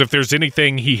 Yeah, because if there's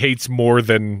anything he hates more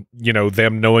than,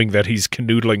 them knowing that he's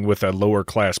canoodling with a lower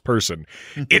class person,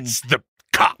 it's the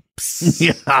cops.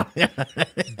 Yeah.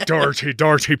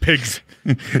 Dirty pigs.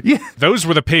 Yeah. Those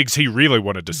were the pigs he really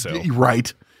wanted to sell.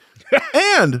 Right.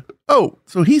 And,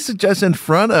 so he suggests in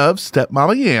front of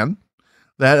stepmama Ann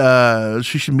that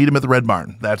she should meet him at the Red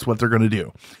Barn. That's what they're going to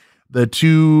do. The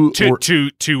two...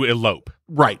 To elope.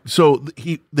 Right. So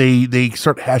they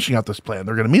start hashing out this plan.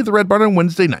 They're going to meet at the Red Barn on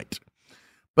Wednesday night.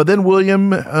 But then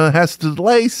William has to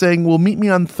delay, saying, well, meet me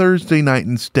on Thursday night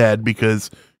instead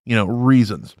because,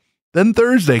 reasons. Then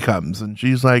Thursday comes, and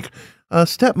she's like,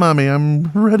 stepmommy, I'm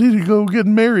ready to go get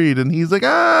married. And he's like,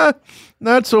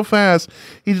 not so fast.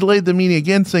 He delayed the meeting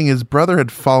again, saying his brother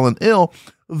had fallen ill,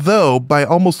 though by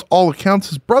almost all accounts,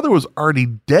 his brother was already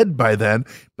dead by then.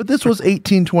 But this was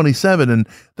 1827, and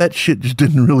that shit just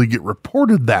didn't really get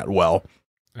reported that well.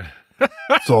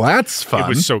 So that's fun. It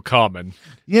was so common.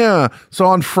 Yeah. So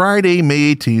on Friday,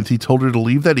 May 18th, he told her to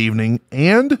leave that evening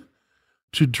and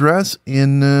to dress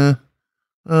in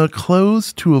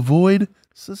clothes to avoid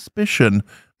suspicion.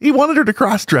 He wanted her to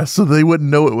cross-dress so they wouldn't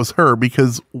know it was her,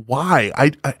 because why?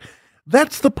 I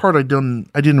that's the part I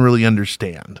didn't really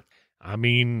understand. I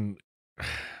mean,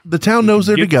 the town knows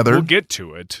they're together. We'll get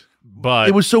to it, but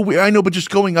it was so weird. I know, but just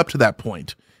going up to that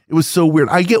point, it was so weird.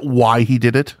 I get why he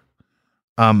did it.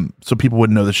 So people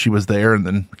wouldn't know that she was there, and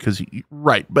then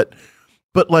right. But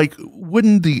like,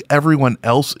 wouldn't everyone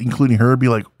else, including her, be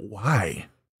like, why?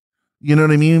 You know what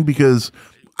I mean? Because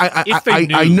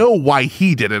I know why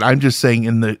he did it. I'm just saying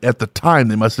at the time,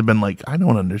 they must have been like, I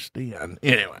don't understand.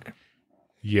 Anyway.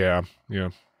 Yeah.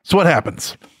 So what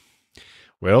happens?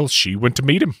 Well, she went to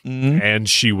meet him, and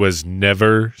she was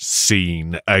never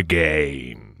seen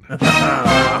again.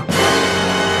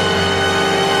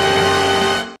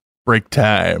 Break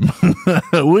time.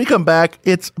 When we come back,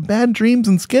 it's Bad Dreams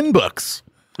and Skin Books.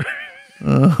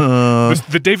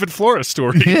 The David Flora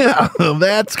story. Yeah,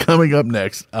 that's coming up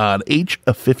next on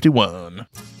H51.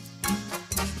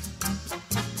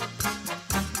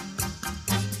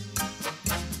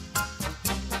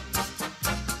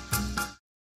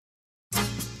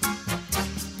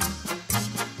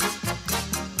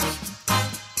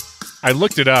 I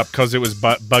looked it up because it was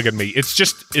bugging me.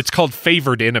 It's called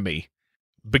Favored Enemy.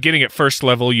 Beginning at first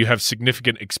level, you have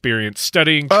significant experience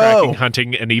studying, tracking,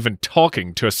 hunting, and even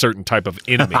talking to a certain type of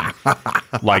enemy,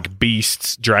 like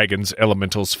beasts, dragons,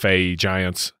 elementals, fae,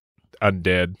 giants,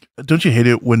 undead. Don't you hate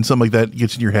it when something like that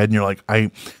gets in your head and you're like,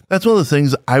 that's one of the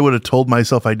things I would have told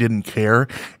myself I didn't care.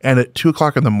 And at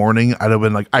 2:00 in the morning, I'd have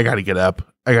been like, I got to get up.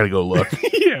 I got to go look.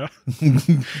 Yeah.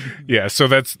 Yeah. So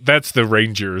that's the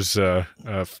Rangers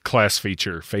class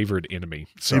feature, Favored Enemy.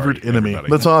 Sorry, Favored Enemy.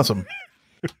 everybody. That's awesome.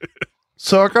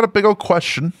 So I got a big old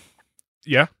question.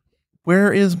 Yeah.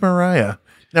 Where is Mariah?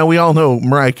 Now, we all know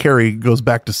Mariah Carey goes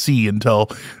back to sea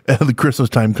until the Christmas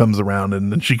time comes around,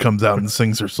 and then she comes out and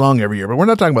sings her song every year. But we're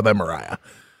not talking about that Mariah.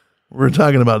 We're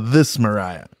talking about this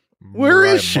Mariah. Where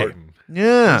is she? Martin.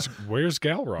 Yeah. Where's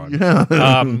Galron?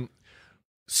 Yeah.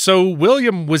 So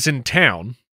William was in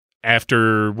town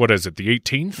after, the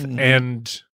 18th? Mm-hmm.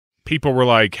 And people were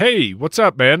like, hey, what's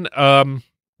up, man?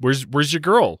 Where's your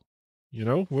girl?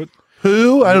 What?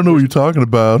 Who? I don't know what you're talking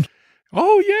about.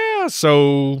 Oh, yeah.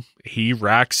 So he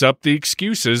racks up the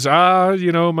excuses.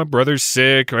 My brother's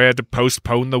sick. I had to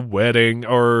postpone the wedding.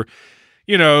 Or,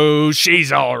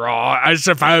 she's all right. I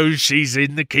suppose she's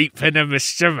in the keeping of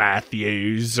Mr.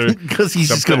 Matthews. Because he's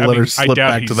just going to let her slip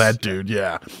back to that dude.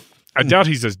 Yeah. I doubt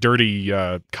he's as dirty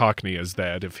Cockney as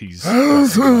that if he's... slip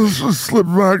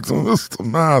back to Mr.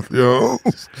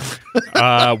 Matthews.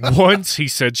 Once he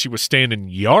said she was staying in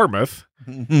Yarmouth,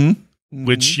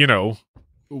 which,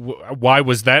 why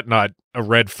was that not a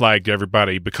red flag to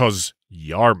everybody? Because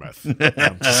Yarmouth.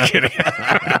 I'm just kidding.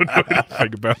 I don't know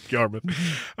anything about Yarmouth.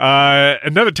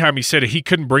 Another time he said he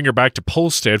couldn't bring her back to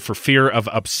Polstead for fear of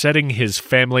upsetting his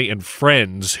family and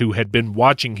friends who had been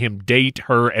watching him date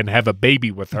her and have a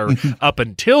baby with her up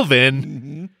until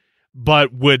then,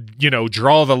 but would,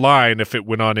 draw the line if it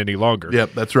went on any longer.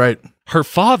 Yep, that's right. Her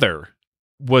father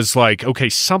was like, okay,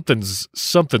 something's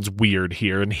weird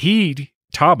here. And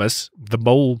Thomas, the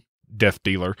mole death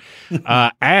dealer,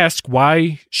 asked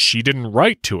why she didn't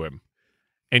write to him.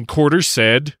 And Quarters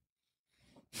said,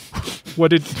 what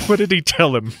did he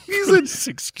tell him? He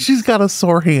said, she's got a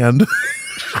sore hand.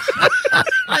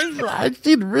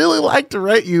 She'd really like to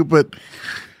write you, but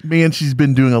man, she's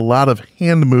been doing a lot of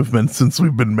hand movements since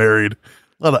we've been married.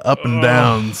 A lot of up and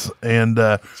downs. And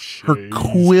her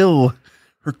quill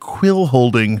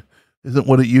holding isn't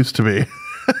what it used to be.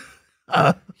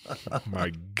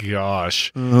 My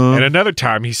gosh. And another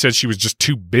time he said she was just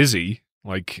too busy.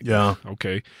 Like, yeah,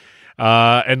 okay.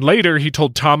 And later he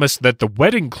told Thomas that the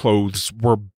wedding clothes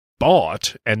were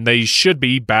bought and they should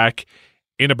be back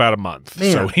in about a month.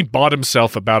 Man. So he bought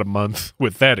himself about a month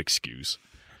with that excuse.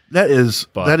 That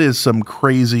is some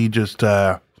crazy just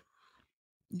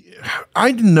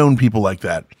I've known people like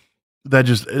that. That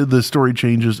just, the story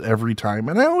changes every time.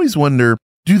 And I always wonder,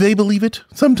 do they believe it?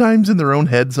 Sometimes in their own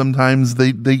head, sometimes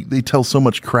they tell so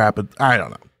much crap. I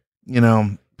don't know. You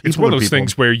know, it's one of those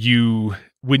things where you,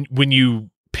 when you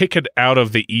pick it out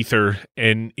of the ether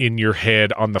and in your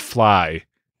head on the fly,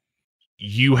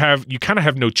 you kind of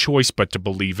have no choice but to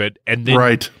believe it. And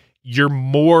then you're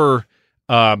more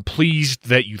pleased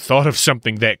that you thought of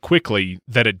something that quickly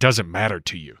that it doesn't matter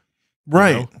to you.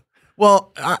 Right. You know?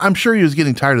 Well, I'm sure he was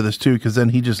getting tired of this too, because then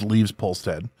he just leaves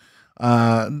Polstead.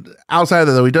 Outside of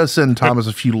that, though, he does send Thomas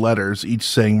a few letters, each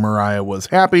saying Mariah was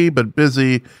happy but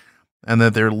busy, and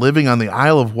that they're living on the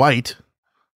Isle of Wight.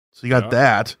 So you got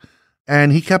that.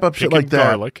 And he kept up shit like that.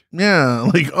 Garlic. Yeah,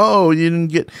 like, oh, you didn't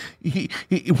get. He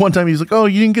one time he's like, oh,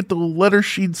 you didn't get the letter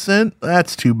she'd sent.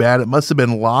 That's too bad. It must have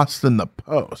been lost in the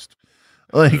post.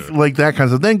 Like that kind of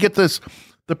stuff. Then get this.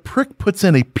 The prick puts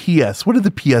in a PS. What did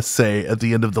the PS say at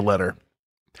the end of the letter?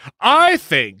 I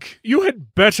think you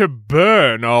had better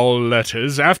burn all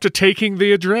letters after taking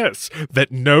the address,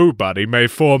 that nobody may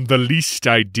form the least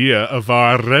idea of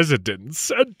our residence.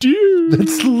 Adieu.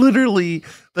 That's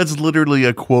literally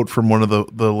a quote from one of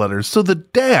the letters. So the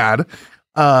dad,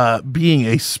 being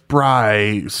a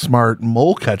spry, smart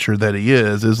mole catcher that he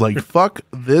is like, fuck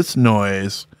this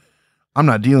noise. I'm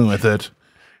not dealing with it.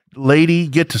 Lady,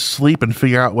 get to sleep and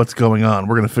figure out what's going on.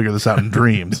 We're going to figure this out in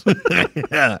dreams.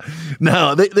 Yeah.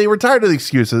 No, they were tired of the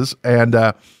excuses. And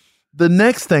the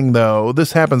next thing, though,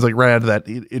 this happens like right after that,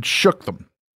 it shook them.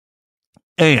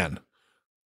 And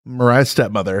Mariah's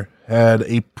stepmother had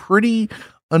a pretty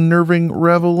unnerving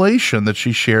revelation that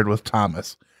she shared with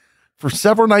Thomas. For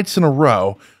several nights in a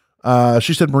row,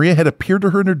 she said Maria had appeared to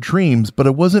her in her dreams, but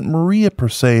it wasn't Maria per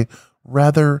se,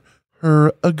 rather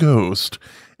a ghost.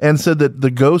 And said that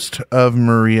the ghost of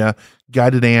Maria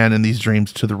guided Anne in these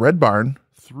dreams to the Red Barn,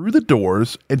 through the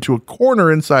doors, and to a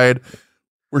corner inside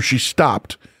where she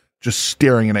stopped, just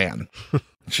staring at Anne.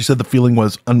 She said the feeling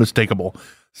was unmistakable.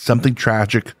 Something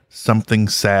tragic, something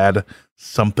sad,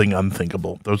 something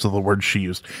unthinkable. Those are the words she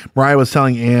used. Mariah was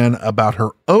telling Anne about her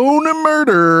own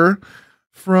murder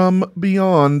from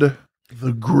beyond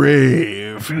the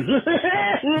grave.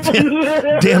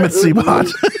 Damn it,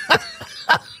 Seabot.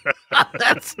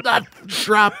 That's not the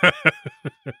drop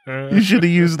you should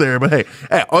have used there, but hey,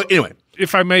 anyway.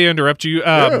 If I may interrupt you,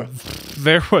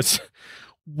 there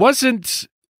wasn't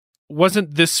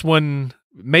this one,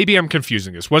 maybe I'm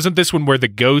confusing this. Wasn't this one where the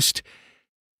ghost,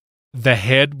 the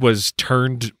head was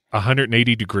turned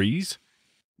 180 degrees?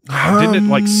 Didn't it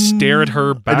like stare at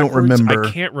her backwards? I don't remember.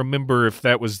 I can't remember if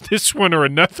that was this one or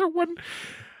another one.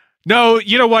 No,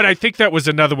 you know what? I think that was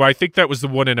another one. I think that was the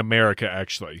one in America,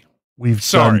 actually. We've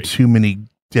done too many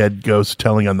dead ghosts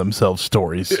telling on themselves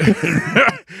stories.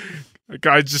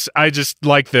 I just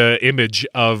like the image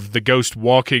of the ghost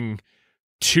walking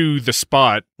to the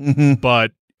spot,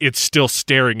 but it's still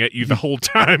staring at you the whole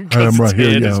time because its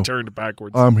head is turned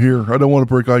backwards. I'm here. I don't want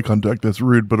to break eye contact. That's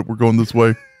rude, but we're going this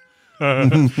way.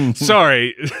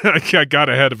 Sorry, I got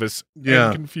ahead of us. Yeah,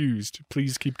 I'm confused.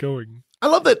 Please keep going. I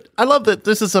love that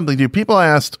this is something new. People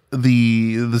asked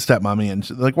the stepmommy, and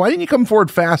like, why didn't you come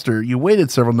forward faster? You waited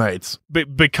several nights.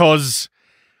 Because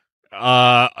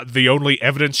the only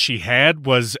evidence she had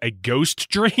was a ghost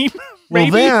dream.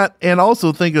 Well, that, and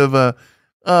also think of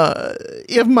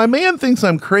if my man thinks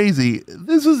I'm crazy,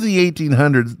 this is the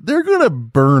 1800s. They're gonna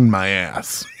burn my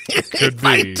ass. If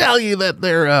I tell you that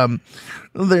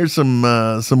there's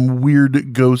some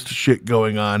weird ghost shit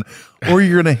going on, or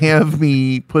you're going to have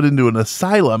me put into an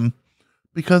asylum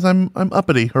because I'm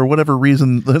uppity or whatever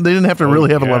reason. They didn't have to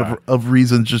really have a lot of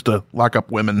reasons just to lock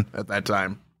up women at that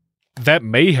time. That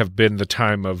may have been the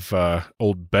time of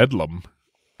old Bedlam.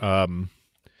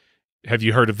 Have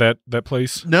you heard of that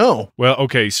place? No. Well,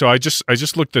 okay. So I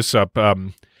just looked this up.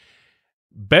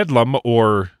 Bedlam,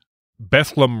 or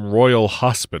Bethlehem Royal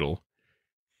Hospital,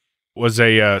 was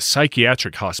a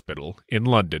psychiatric hospital in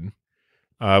London.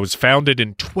 It was founded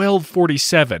in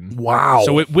 1247. Wow.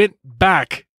 So it went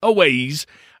back a ways,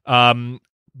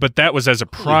 but that was as a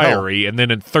priory, and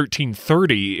then in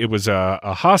 1330 it was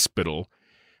a hospital.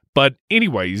 But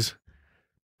anyways,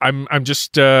 I'm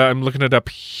looking it up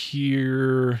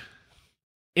here.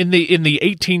 In the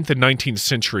 18th and 19th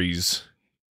centuries,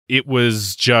 it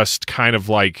was just kind of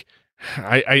like,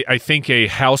 I think, a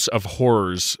house of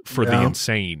horrors for the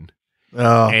insane.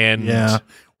 Oh, and yeah.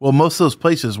 Well, most of those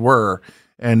places were.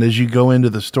 And as you go into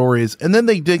the stories, and then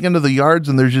they dig into the yards,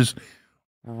 and there's just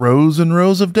rows and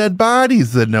rows of dead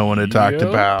bodies that no one had talked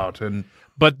about.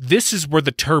 But this is where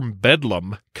the term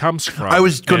Bedlam comes from. I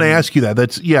was going to ask you that.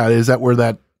 Is that where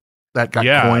that that got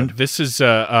Yeah, coined. this is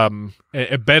a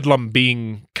bedlam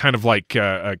being kind of like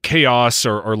chaos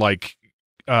or like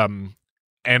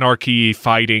anarchy,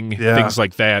 fighting, things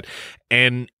like that.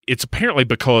 And it's apparently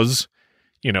because,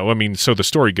 so the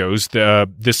story goes,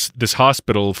 this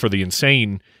hospital for the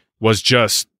insane was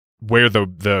just where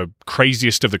the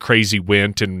craziest of the crazy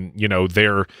went, and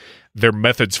their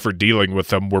methods for dealing with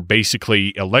them were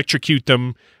basically electrocute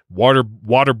them,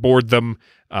 waterboard them,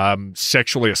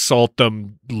 sexually assault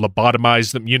them,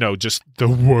 lobotomize them, just the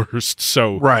worst.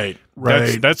 So Right.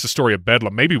 That's the story of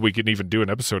Bedlam. Maybe we can even do an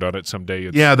episode on it someday.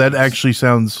 That actually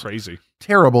sounds crazy.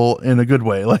 Terrible in a good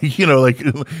way.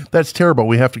 That's terrible.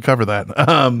 We have to cover that.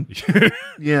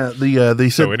 They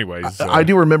said, so anyways, I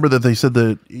do remember that they said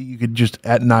that you could just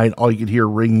at night, all you could hear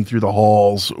ringing through the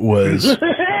halls was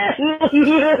I'm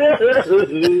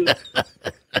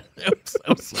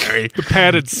so sorry. The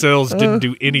padded cells didn't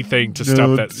do anything to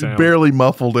stop that sound. Barely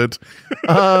muffled it.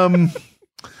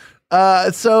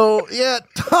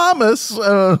 Thomas,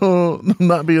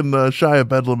 not being shy of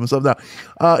Bedlam and stuff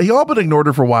now, he all but ignored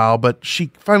her for a while, but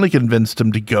she finally convinced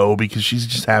him to go because she's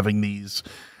just having these.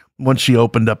 Once she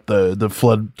opened up the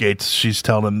floodgates, she's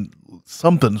telling him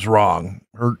something's wrong.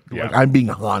 I'm being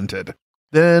haunted.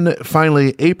 Then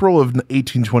finally, April of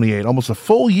 1828, almost a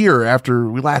full year after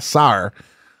we last saw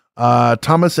her,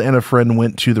 Thomas and a friend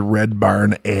went to the Red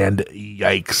Barn, and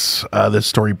yikes, this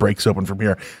story breaks open from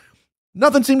here.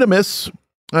 Nothing seemed amiss.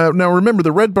 Now remember,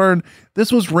 the Red Barn,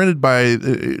 this was rented. I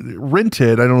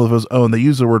don't know if it was owned. They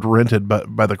use the word rented,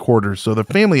 but by the quarters. So the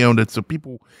family owned it. So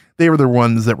they were the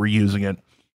ones that were using it.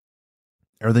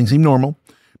 Everything seemed normal,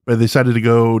 but they decided to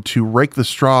go to rake the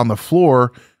straw on the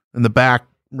floor in the back.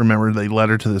 Remember, they led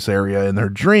her to this area in their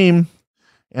dream,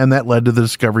 and that led to the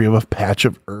discovery of a patch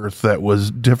of earth that was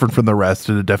different from the rest,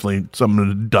 and definitely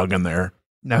someone dug in there.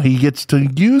 Now he gets to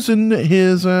using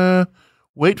his,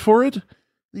 wait for it,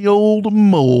 the old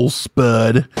mole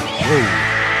spud. Whoa.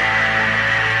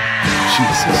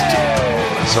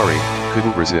 Jesus. Sorry,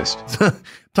 couldn't resist.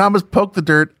 Thomas poked the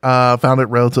dirt, found it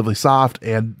relatively soft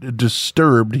and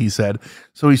disturbed, he said.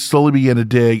 So he slowly began to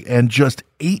dig, and just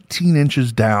 18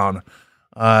 inches down,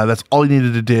 that's all he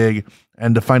needed to dig,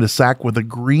 and to find a sack with a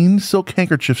green silk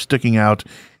handkerchief sticking out,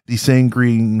 the same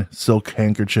green silk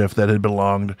handkerchief that had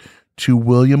belonged to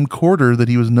William Corder that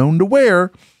he was known to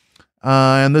wear,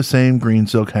 and the same green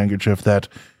silk handkerchief that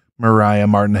Maria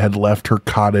Martin had left her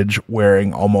cottage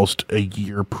wearing almost a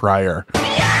year prior.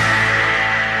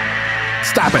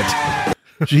 Stop it.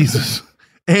 Jesus.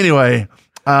 Anyway,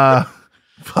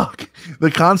 fuck.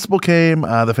 The constable came.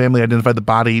 The family identified the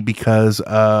body because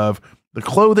of the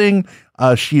clothing.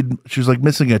 She was like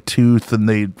missing a tooth, and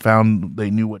they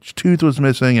knew which tooth was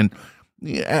missing, and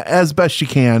as best she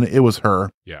can, it was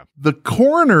her. Yeah. The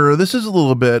coroner, this is a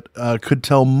little bit, could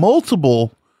tell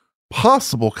multiple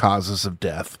possible causes of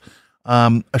death.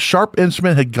 A sharp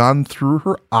instrument had gone through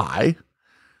her eye.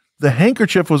 The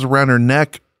handkerchief was around her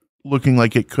neck, looking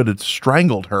like it could have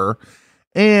strangled her.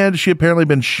 And she apparently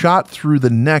been shot through the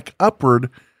neck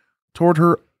upward toward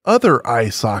her other eye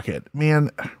socket. Man,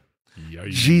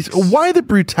 jeez, why the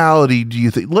brutality, do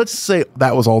you think? Let's say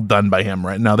that was all done by him,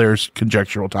 right? Now there's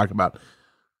conjecture we'll talk about.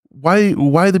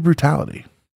 Why the brutality?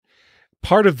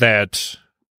 Part of that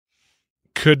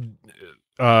could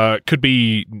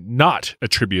be not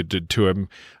attributed to him.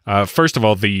 First of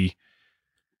all, the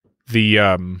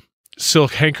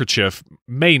silk handkerchief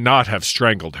may not have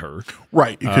strangled her.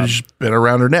 Right. It could have just been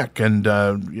around her neck, and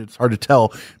it's hard to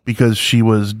tell because she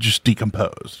was just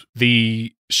decomposed.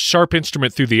 The sharp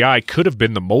instrument through the eye could have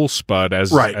been the mole spud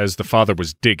as the father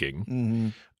was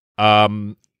digging.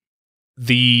 Mm-hmm.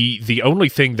 The only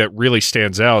thing that really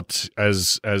stands out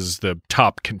as the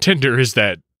top contender is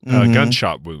that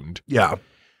gunshot wound. Yeah.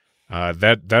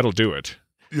 That'll do it.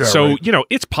 Yeah, so, right.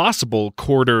 It's possible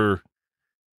Corder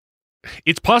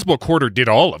did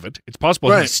all of it. It's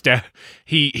possible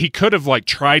he could have like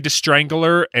tried to strangle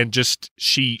her and just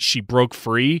she broke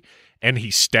free and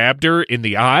he stabbed her in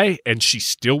the eye and she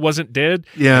still wasn't dead.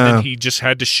 Yeah. And then he just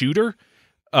had to shoot her.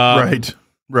 Right.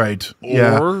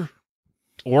 Yeah.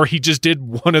 Or he just did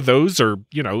one of those, or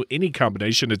any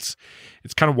combination. It's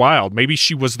kind of wild. Maybe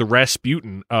she was the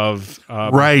Rasputin of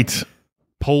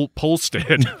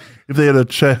Polstead. If they had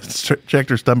checked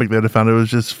her stomach, they'd have found it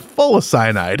was just full of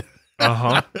cyanide.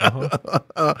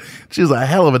 She's a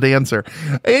hell of a dancer.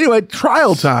 Anyway,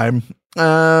 trial time.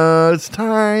 It's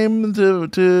time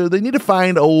to they need to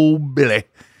find old Billy,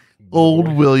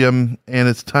 old William, and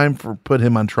it's time for put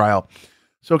him on trial.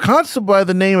 So a constable by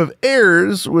the name of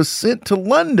Ayres was sent to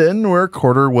London, where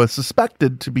Corder was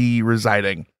suspected to be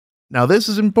residing. Now, this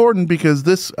is important because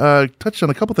this touched on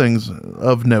a couple things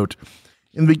of note.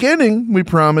 In the beginning, we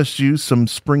promised you some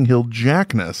Spring Hill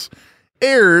Jackness.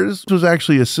 Ayres was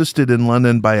actually assisted in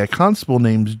London by a constable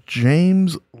named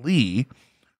James Lee,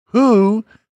 who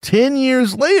 10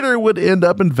 years later would end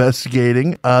up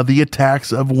investigating the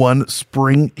attacks of one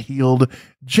Spring-Heeled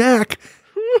Jack.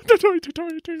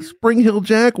 Spring-Heeled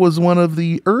Jack was one of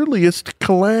the earliest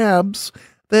collabs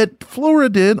that Flora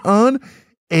did on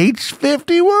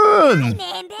H51.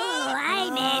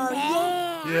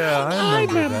 Yeah, I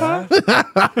remember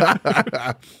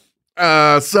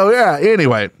that. So yeah,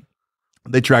 anyway,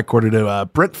 they tracked Corder to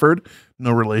Brentford,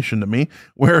 no relation to me,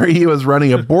 where he was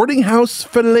running a boarding house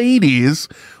for ladies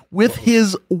with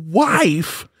his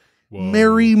wife,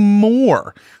 Mary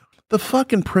Moore. The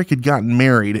fucking prick had gotten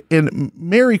married, and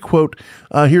Mary, quote,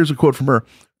 here's a quote from her,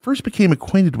 first became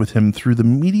acquainted with him through the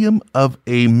medium of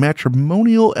a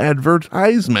matrimonial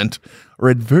advertisement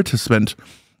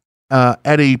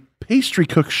at a pastry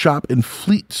cook shop in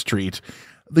Fleet Street.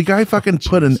 The guy fucking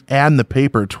put an ad in the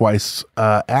paper twice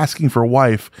asking for a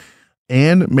wife,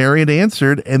 and Mary had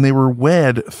answered, and they were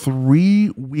wed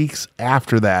 3 weeks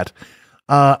after that.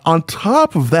 On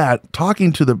top of that,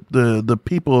 talking to the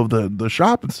people of the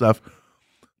shop and stuff,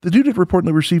 the dude had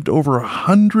reportedly received over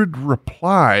 100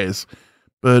 replies,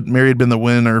 but Mary had been the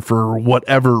winner for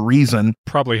whatever reason.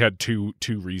 Probably had two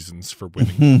reasons for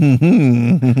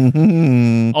winning.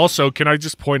 Also, can I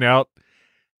just point out,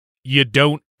 you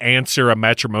don't answer a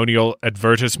matrimonial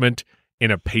advertisement in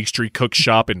a pastry cook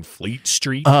shop in Fleet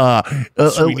Street,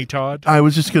 Sweeney Todd. I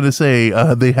was just going to say,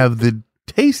 they have the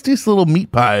tastiest little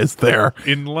meat pies there.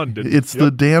 In London. It's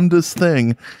the damnedest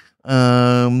thing.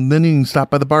 Then you can stop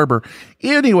by the barber.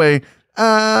 Anyway,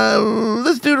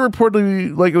 this dude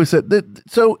reportedly, like we said,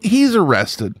 so he's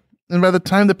arrested. And by the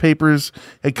time the papers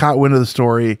had caught wind of the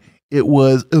story, it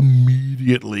was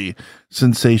immediately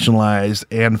sensationalized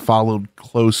and followed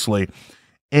closely.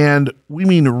 And we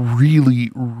mean really,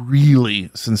 really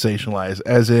sensationalized,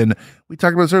 as in, we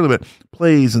talked about this earlier, but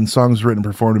plays and songs written and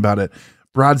performed about it.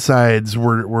 Broadsides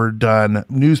were done,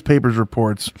 newspapers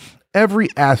reports, every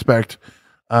aspect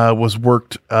was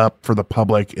worked up for the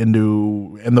public and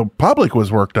the public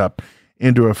was worked up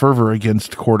into a fervor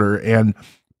against Corder, and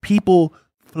people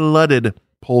flooded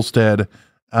Polstead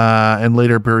and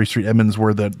later Bury Street Edmonds,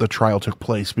 where the trial took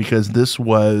place, because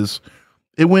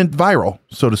it went viral,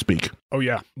 so to speak. Oh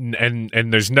yeah,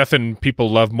 and there's nothing people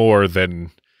love more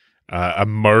than a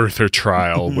murder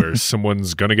trial where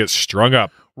someone's gonna get strung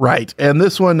up. Right, and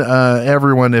this one,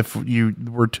 everyone, if you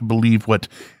were to believe what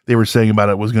they were saying about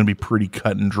it, was going to be pretty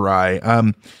cut and dry.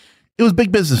 It was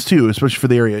big business too, especially for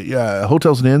the area.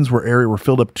 Hotels and inns were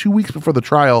filled up 2 weeks before the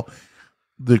trial.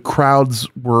 The crowds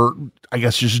were, I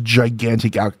guess, just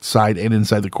gigantic outside and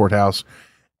inside the courthouse.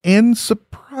 And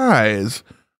surprise,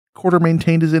 Corder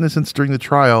maintained his innocence during the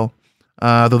trial,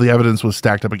 though the evidence was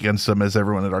stacked up against him, as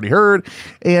everyone had already heard.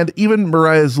 And even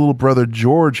Mariah's little brother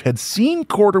George had seen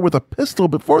Corder with a pistol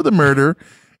before the murder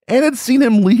and had seen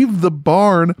him leave the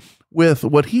barn with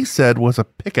what he said was a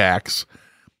pickaxe.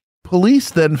 Police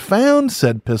then found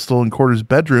said pistol in Corder's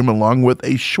bedroom, along with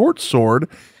a short sword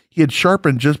he had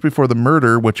sharpened just before the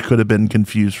murder, which could have been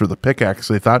confused for the pickaxe,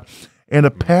 they thought, and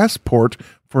a passport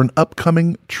for an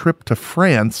upcoming trip to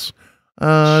France,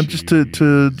 just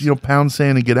to pound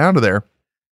sand and get out of there.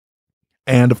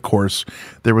 And of course,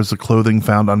 there was the clothing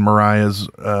found on Mariah's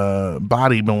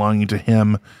body belonging to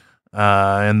him,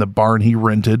 and the barn he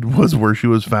rented was where she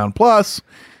was found. Plus,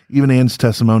 even Anne's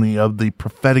testimony of the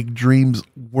prophetic dreams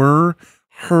were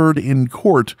heard in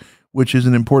court, which is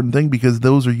an important thing because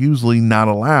those are usually not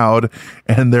allowed.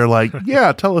 And they're like,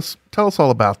 yeah, tell us all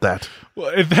about that.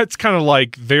 Well, that's kind of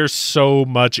like, there's so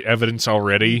much evidence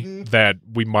already that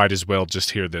we might as well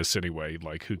just hear this anyway.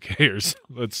 Like, who cares?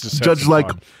 Let's just judge like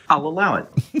fun. I'll allow it.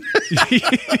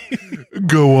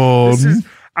 Go on.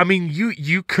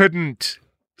 You couldn't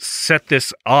set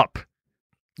this up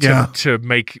to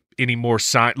make any more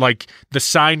sign. Like, the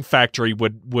sign factory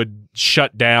would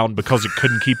shut down because it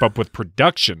couldn't keep up with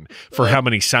production for how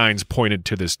many signs pointed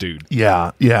to this dude.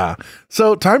 Yeah.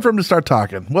 So time for him to start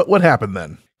talking. What happened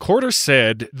then? Corder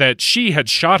said that she had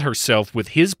shot herself with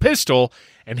his pistol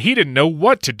and he didn't know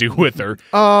what to do with her.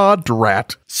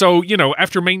 Drat. So,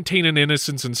 after maintaining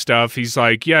innocence and stuff, he's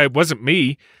like, yeah, it wasn't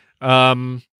me.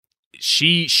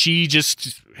 She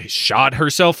just shot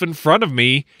herself in front of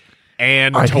me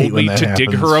and told me to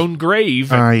dig her own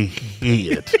grave. I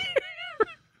hate it.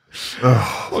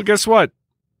 Well, guess what?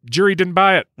 Jury didn't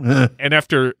buy it. And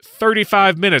after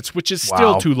 35 minutes, which is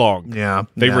still too long,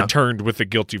 they returned with a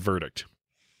guilty verdict.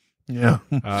 Yeah.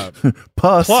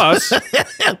 Plus,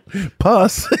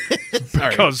 Puss.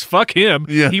 because fuck him,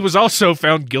 he was also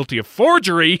found guilty of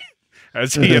forgery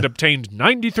as he had obtained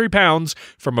 93 pounds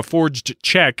from a forged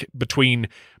check between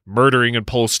murdering in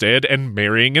Polstead and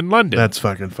marrying in London. That's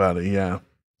fucking funny, yeah.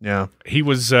 Yeah. He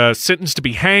was sentenced to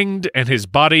be hanged and his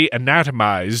body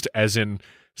anatomized, as in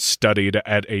studied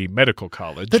at a medical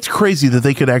college. That's crazy that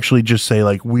they could actually just say,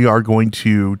 like, we are going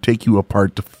to take you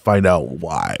apart to find out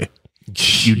why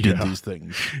you did these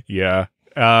things. Yeah.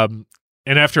 And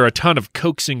after a ton of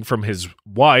coaxing from his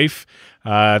wife,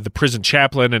 the prison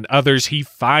chaplain, and others, he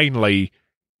finally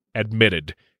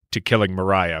admitted to killing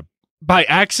Mariah by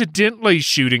accidentally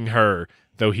shooting her,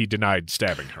 though he denied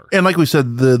stabbing her. And like we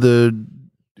said, the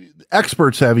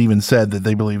experts have even said that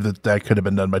they believe that could have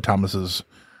been done by Thomas's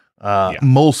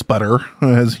mole sputter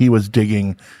as he was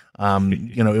digging.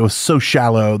 It was so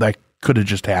shallow that could have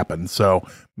just happened. So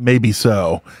maybe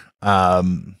so. But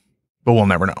we'll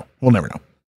never know.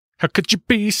 How could you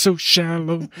be so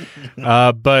shallow?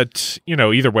 But,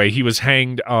 either way, he was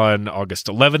hanged on August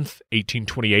 11th,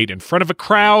 1828, in front of a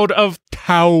crowd of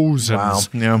thousands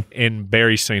in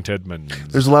Bury St. Edmunds.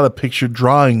 There's a lot of picture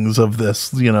drawings of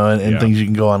this, and things you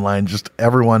can go online. Just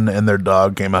everyone and their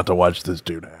dog came out to watch this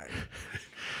dude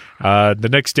hang. The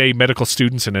next day, medical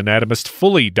students and anatomists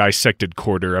fully dissected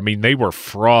Corder. I mean, they were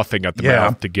frothing at the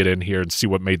mouth to get in here and see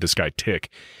what made this guy tick.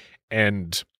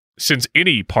 And since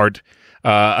any part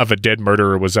of a dead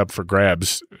murderer was up for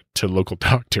grabs to local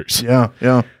doctors.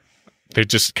 Yeah. They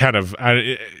just kind of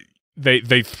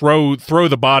they throw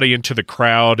the body into the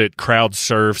crowd. It crowd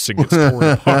surfs and gets torn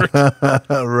apart.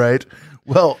 Right.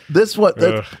 Well, this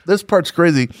part's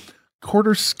crazy.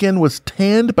 Corder's skin was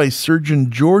tanned by surgeon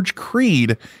George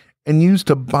Creed and used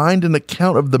to bind an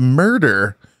account of the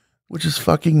murder, which is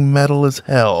fucking metal as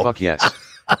hell. Fuck yes.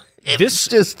 This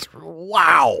just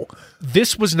wow.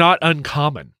 This was not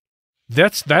uncommon.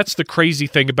 That's the crazy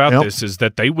thing about this is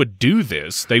that they would do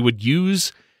this. They would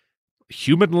use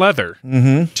human leather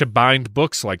to bind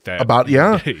books like that.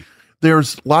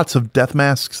 There's lots of death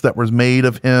masks that was made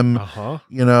of him.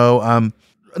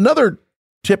 Another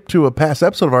tip to a past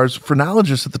episode of ours,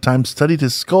 phrenologists at the time studied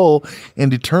his skull and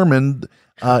determined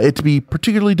it to be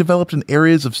particularly developed in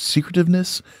areas of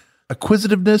secretiveness,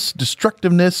 acquisitiveness,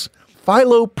 destructiveness,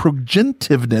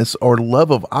 philoprogentiveness, or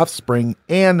love of offspring,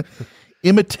 and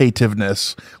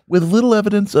imitativeness, with little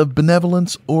evidence of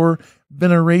benevolence or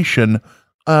veneration.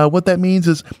 What that means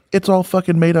is it's all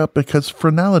fucking made up because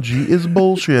phrenology is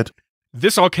bullshit.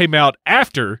 This all came out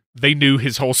after they knew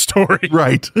his whole story.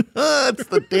 Right. It's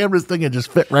the damnedest thing. It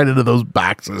just fit right into those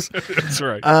boxes. That's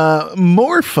right.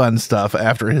 More fun stuff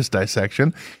after his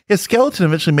dissection. His skeleton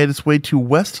eventually made its way to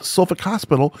West Suffolk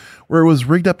Hospital, where it was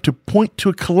rigged up to point to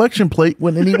a collection plate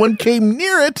when anyone came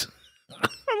near it.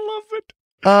 I love it.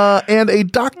 And a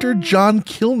Dr. John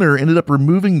Kilner ended up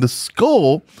removing the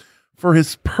skull for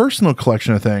his personal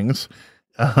collection of things,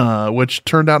 which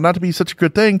turned out not to be such a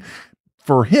good thing.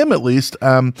 For him, at least.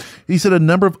 He said a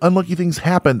number of unlucky things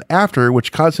happened after,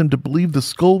 which caused him to believe the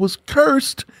skull was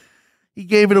cursed. He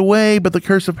gave it away, but the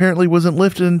curse apparently wasn't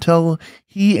lifted until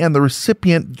he and the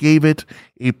recipient gave it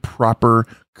a proper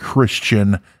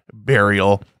Christian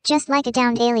burial. Just like a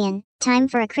downed alien, time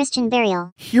for a Christian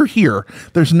burial. Hear.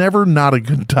 There's never not a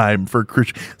good time for a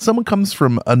Christian. Someone comes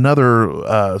from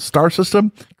another star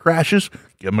system, crashes,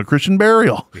 give him a Christian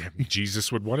burial. Yeah,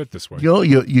 Jesus would want it this way.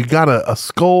 You got a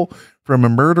skull from a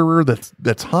murderer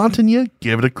that's haunting you,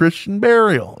 give it a Christian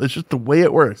burial. It's just the way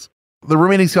it works. The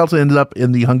remaining skeleton ended up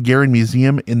in the Hungarian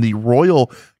Museum in the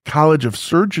Royal College of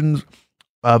Surgeons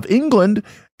of England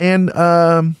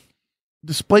and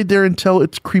displayed there until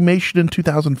its cremation in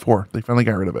 2004. They finally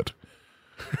got rid of it.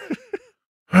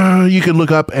 You can look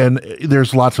up, and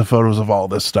there's lots of photos of all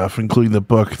this stuff, including the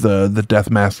book, the death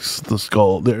masks, the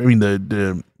skull,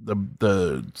 the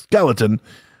skeleton,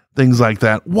 things like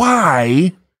that.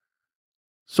 Why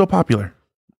so popular?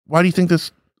 Why do you think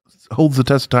this holds the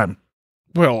test of time?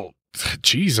 Well,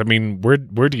 geez, I mean, where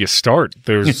do you start?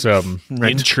 There's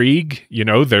intrigue,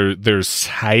 there's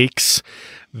hikes,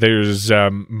 there's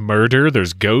murder,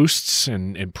 there's ghosts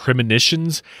and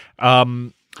premonitions.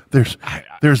 There's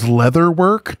leather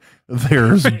work,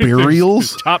 there's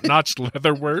burials, top-notch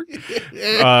leather work,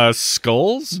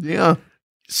 skulls. Yeah.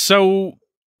 So,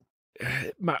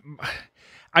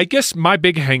 I guess my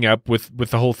big hang-up with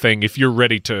the whole thing, if you're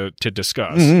ready to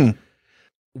discuss,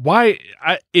 why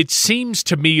it seems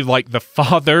to me like the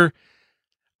father,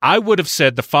 I would have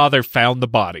said the father found the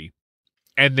body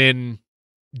and then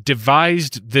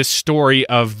devised this story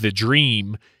of the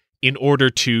dream in order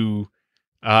to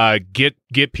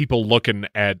get people looking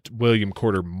at William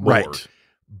Corder more. Right.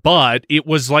 But it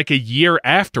was like a year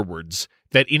afterwards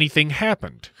that anything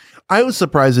happened. I was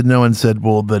surprised that no one said,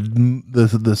 well,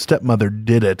 the stepmother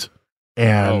did it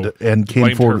and came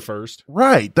blamed forward her first.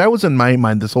 Right. That was in my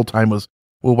mind this whole time was,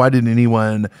 well, why didn't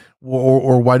anyone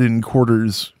or why didn't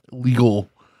Quarter's legal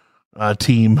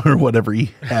team or whatever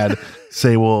he had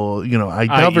say, well, I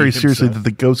doubt very seriously that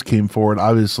the ghost came forward.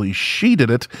 Obviously she did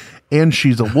it, and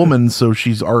she's a woman, so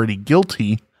she's already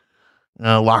guilty.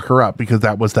 Lock her up, because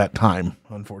that was that time,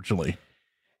 unfortunately.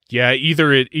 Yeah,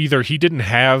 either he didn't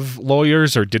have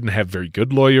lawyers or didn't have very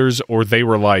good lawyers, or they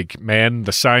were like, man,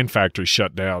 the sign factory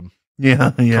shut down.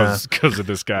 Yeah. Because of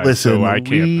this guy. Listen, so I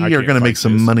we are going to make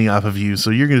some money off of you,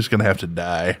 so you're just going to have to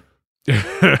die.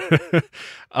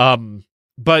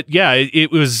 But yeah,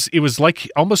 it was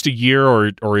like almost a year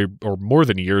or more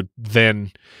than a year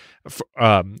then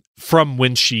from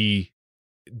when she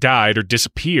died or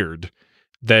disappeared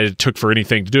that it took for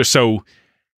anything to do. So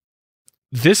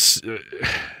this,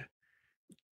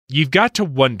 you've got to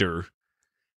wonder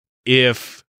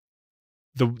if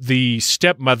the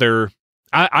stepmother,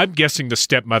 I'm guessing the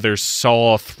stepmother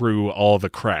saw through all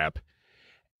the crap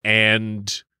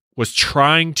and was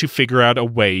trying to figure out a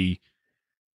way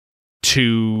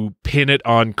to pin it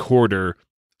on Quarter,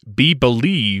 be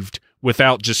believed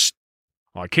without just,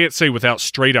 well, I can't say without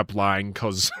straight up lying,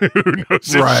 because who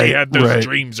knows if she had those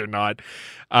dreams or not.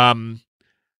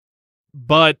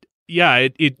 But yeah,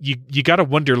 you got to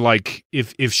wonder, like,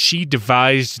 if she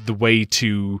devised the way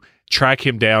to track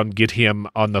him down, get him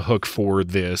on the hook for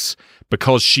this,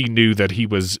 because she knew that he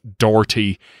was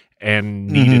dirty and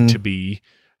needed to be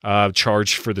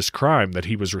charged for this crime, that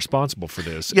he was responsible for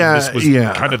this. Yeah, and this was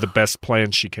kind of the best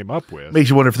plan she came up with. Makes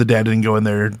you wonder if the dad didn't go in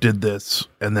there, did this,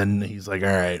 and then he's like, all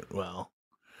right, well,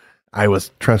 I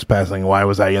was trespassing. Why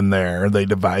was I in there? They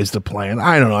devised a plan.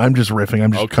 I don't know. I'm just riffing.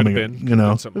 I'm just coming. Who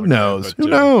knows? Who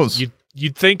knows?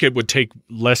 You'd think it would take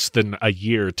less than a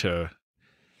year to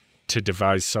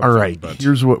devise something. All right. But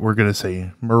here's what we're gonna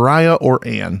say: Mariah or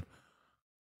Anne,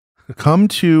 come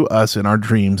to us in our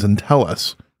dreams and tell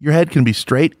us. Your head can be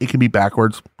straight. It can be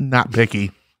backwards. Not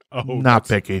picky. Not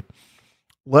picky.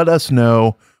 Let us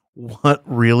know what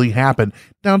really happened.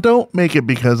 Now, don't make it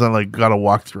because I got to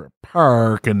walk through a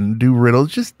park and do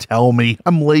riddles. Just tell me.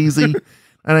 I'm lazy, and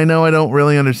I know I don't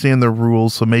really understand the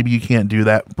rules, so maybe you can't do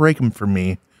that. Break them for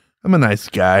me. I'm a nice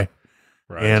guy.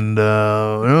 Right. And,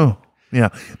 yeah.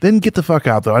 Then get the fuck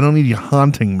out, though. I don't need you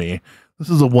haunting me.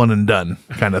 This is a one and done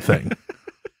kind of thing.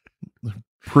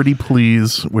 Pretty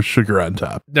please with sugar on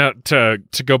top. Now, to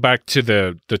go back to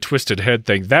the twisted head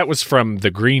thing, that was from the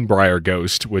Greenbrier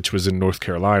ghost, which was in North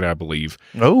Carolina, I believe.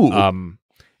 Oh,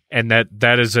 and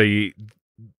that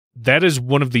is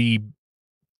one of the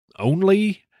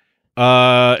only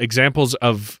examples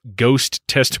of ghost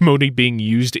testimony being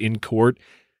used in court.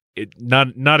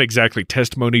 Not exactly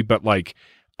testimony, but like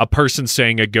a person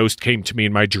saying a ghost came to me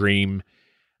in my dream.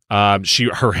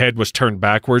 Her head was turned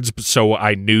backwards, so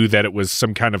I knew that it was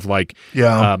some kind of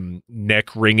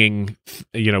neck wringing,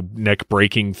 neck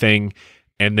breaking thing.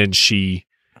 And then she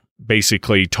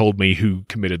basically told me who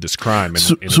committed this crime.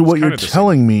 And so what you're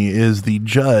telling me is the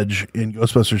judge in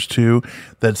Ghostbusters 2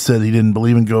 that said he didn't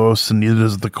believe in ghosts and neither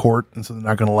does the court, and so they're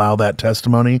not going to allow that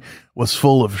testimony, was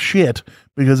full of shit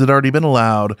because it had already been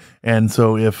allowed. And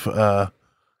so if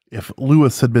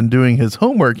Lewis had been doing his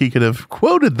homework, he could have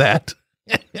quoted that.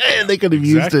 And they could have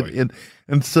used it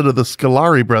instead of the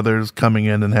Scolari brothers coming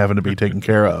in and having to be taken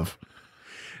care of.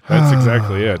 That's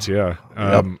exactly it. Yeah.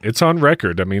 It's on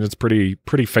record. I mean, it's pretty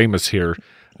famous here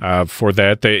for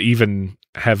that. They even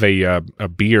have a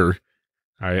beer.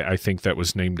 I think that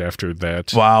was named after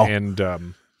that. Wow. And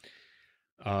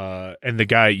the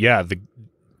guy,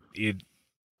 it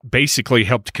basically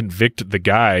helped convict the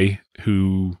guy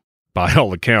who, by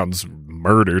all accounts,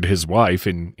 murdered his wife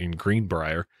in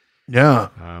Greenbrier. Yeah.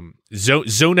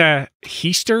 Zona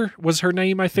Heaster was her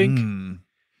name, I think.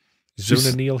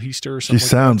 Zona Neale Heaster or something. She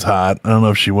sounds hot. I don't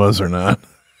know if she was or not.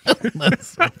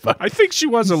 I think she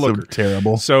was a looker. So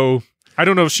terrible. So I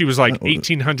don't know if she was like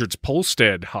 1800s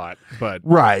Polstead hot, but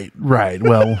right.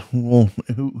 Well,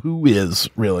 who is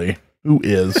really? Who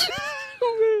is?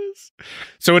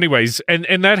 So, anyways,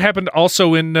 and that happened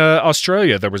also in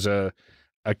Australia. There was a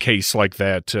case like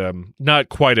that, not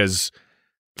quite as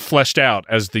fleshed out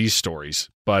as these stories,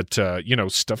 but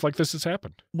stuff like this has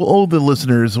happened. Well, all the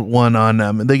listeners one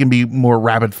on they can be more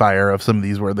rapid fire of some of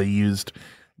these where they used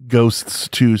ghosts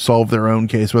to solve their own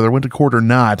case, whether it went to court or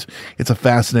not. It's a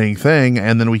fascinating thing,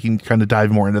 and then we can kind of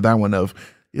dive more into that one of,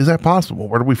 is that possible?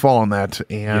 Where do we fall on that?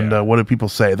 And what do people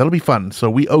say? That'll be fun. So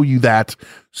we owe you that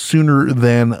sooner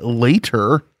than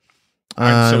later.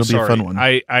 I'm so it'll sorry. be a fun one.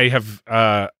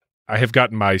 I have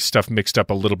gotten my stuff mixed up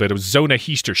a little bit. It was Zona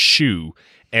Heaster Shoe,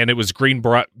 and it was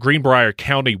Greenbrier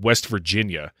County, West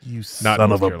Virginia. You not son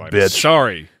North of a Carolina.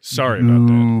 bitch. Sorry about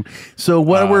that. So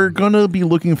we're going to be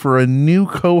looking for a new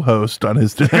co-host on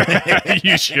his.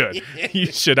 You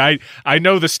should. I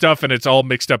know the stuff, and it's all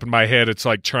mixed up in my head. It's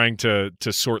like trying to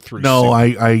sort through. No,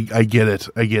 I get it.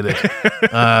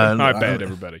 My bad,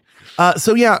 everybody.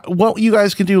 So yeah, what you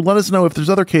guys can do, let us know if there's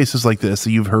other cases like this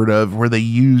that you've heard of where they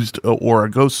used or a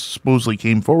ghost supposedly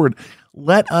came forward.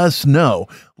 Let us know.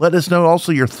 Let us know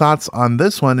also your thoughts on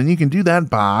this one, and you can do that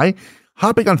by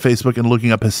hopping on Facebook and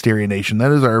looking up Hysteria Nation.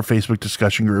 That is our Facebook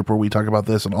discussion group where we talk about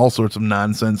this and all sorts of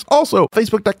nonsense. Also,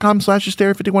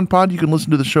 Facebook.com/Hysteria51pod. You can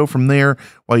listen to the show from there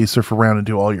while you surf around and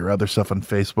do all your other stuff on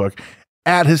Facebook.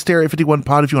 At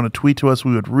Hysteria51pod, if you want to tweet to us,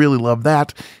 we would really love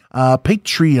that.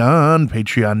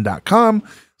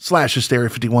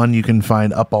 Patreon.com/Hysteria51. You can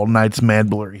find Up All Night's Mad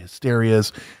Blurry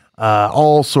Hysterias,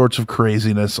 all sorts of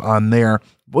craziness on there.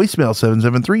 Voicemail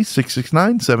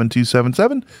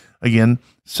 773-669-7277. Again,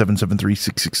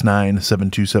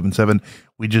 773-669-7277.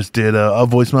 We just did a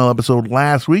voicemail episode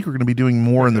last week. We're going to be doing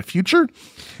more in the future.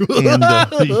 And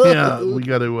yeah, we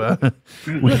got to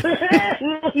we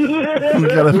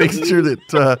got to make sure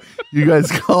that you guys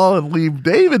call and leave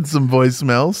David some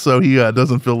voicemails so he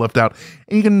doesn't feel left out.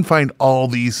 And you can find all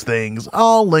these things,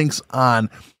 all links on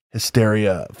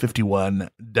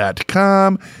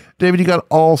Hysteria51.com. David, you got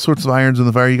all sorts of irons in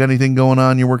the fire. You got anything going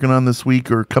on you're working on this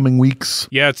week or coming weeks?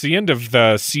 Yeah, it's the end of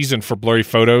the season for Blurry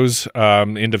Photos,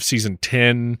 end of season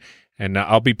 10. And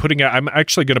I'll be I'm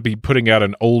actually going to be putting out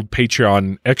an old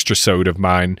Patreon extra-sode of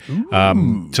mine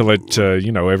to let,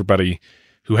 everybody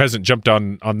who hasn't jumped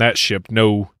on that ship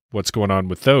know what's going on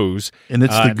with those. And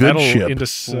it's the good ship,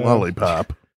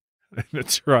 Lollipop.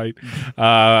 That's right.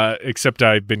 Except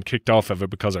I've been kicked off of it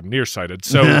because I'm nearsighted.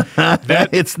 So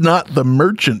it's not the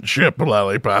merchant ship,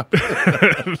 Lollipop.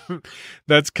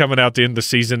 That's coming out the end of the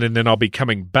season, and then I'll be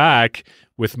coming back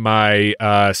with my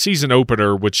season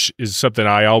opener, which is something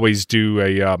I always do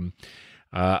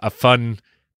a fun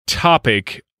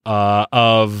topic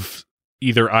of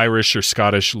either Irish or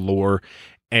Scottish lore,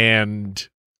 and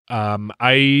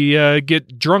I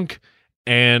get drunk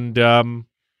and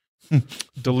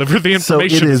deliver the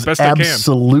information as best I can.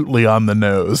 Absolutely on the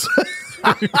nose.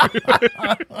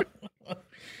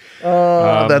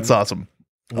 That's awesome.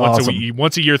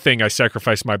 Once a year thing, I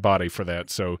sacrifice my body for that.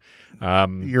 So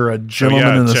you're a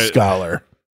gentleman and a scholar.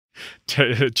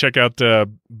 Check out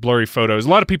Blurry Photos. A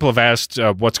lot of people have asked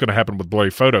what's going to happen with Blurry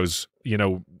Photos,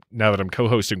 now that I'm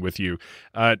co-hosting with you.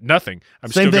 Nothing.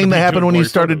 Same thing that happened when you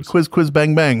started Quiz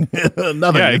Bang Bang. Nothing.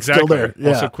 Yeah, it's exactly. Still there.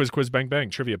 Yeah. Also Quiz Bang Bang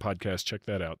trivia podcast. Check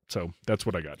that out. So that's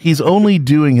what I got. He's only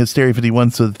doing Hysteria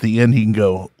 51 so at the end he can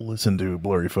go listen to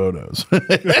Blurry Photos.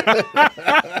 It's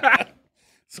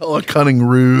all a cunning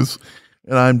ruse,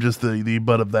 and I'm just the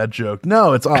butt of that joke.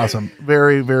 No, it's awesome.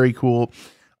 Very, very cool.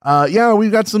 Yeah,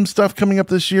 we've got some stuff coming up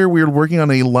this year. We're working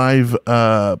on a live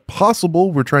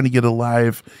possible. We're trying to get a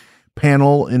live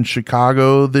panel in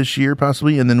Chicago this year,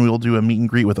 possibly, and then we'll do a meet and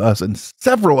greet with us and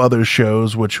several other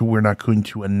shows, which we're not going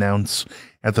to announce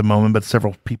at the moment, but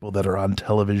several people that are on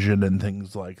television and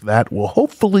things like that will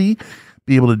hopefully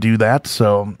be able to do that.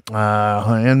 So,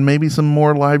 and maybe some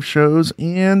more live shows,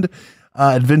 and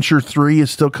Adventure 3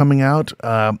 is still coming out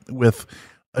with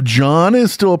John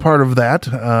is still a part of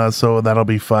that, so that'll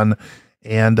be fun.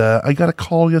 And I got a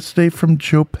call yesterday from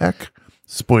Joe Peck.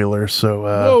 Spoiler. So,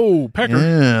 whoa, Pecker.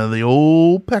 Yeah, the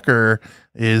old Pecker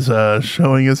is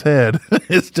showing his head,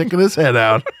 is sticking his head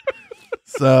out.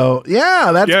 So,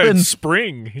 yeah, that's been it's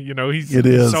spring. He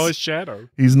saw his shadow.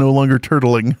 He's no longer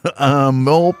turtling.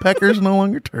 Old Pecker's no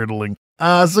longer turtling.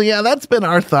 So yeah, that's been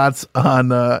our thoughts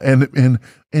on and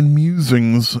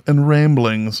musings and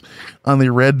ramblings on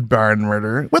the Red Barn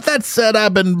murder. With that said,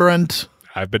 I've been Brent.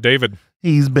 I've been David.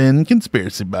 He's been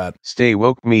Conspiracy Bot. Stay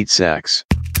woke, meat sacks.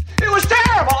 It was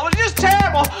terrible. It was just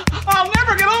terrible. I'll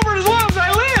never get over it as long as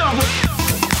I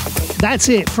live. That's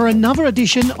it for another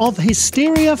edition of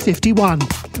Hysteria 51.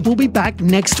 We'll be back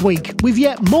next week with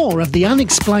yet more of the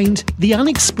unexplained, the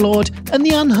unexplored, and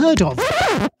the unheard of.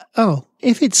 Oh,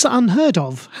 if it's unheard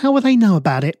of, how will they know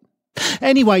about it?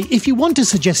 Anyway, if you want to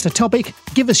suggest a topic,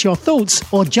 give us your thoughts,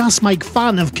 or just make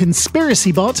fun of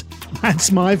Conspiracy Bot,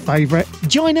 that's my favourite.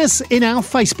 Join us in our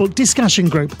Facebook discussion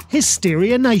group,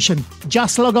 Hysteria Nation.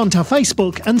 Just log on to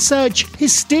Facebook and search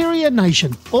Hysteria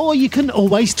Nation, or you can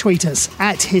always tweet us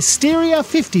at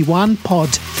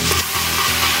Hysteria51pod.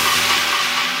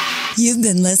 You've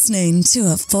been listening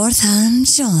to a Fourth Hand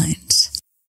Joint.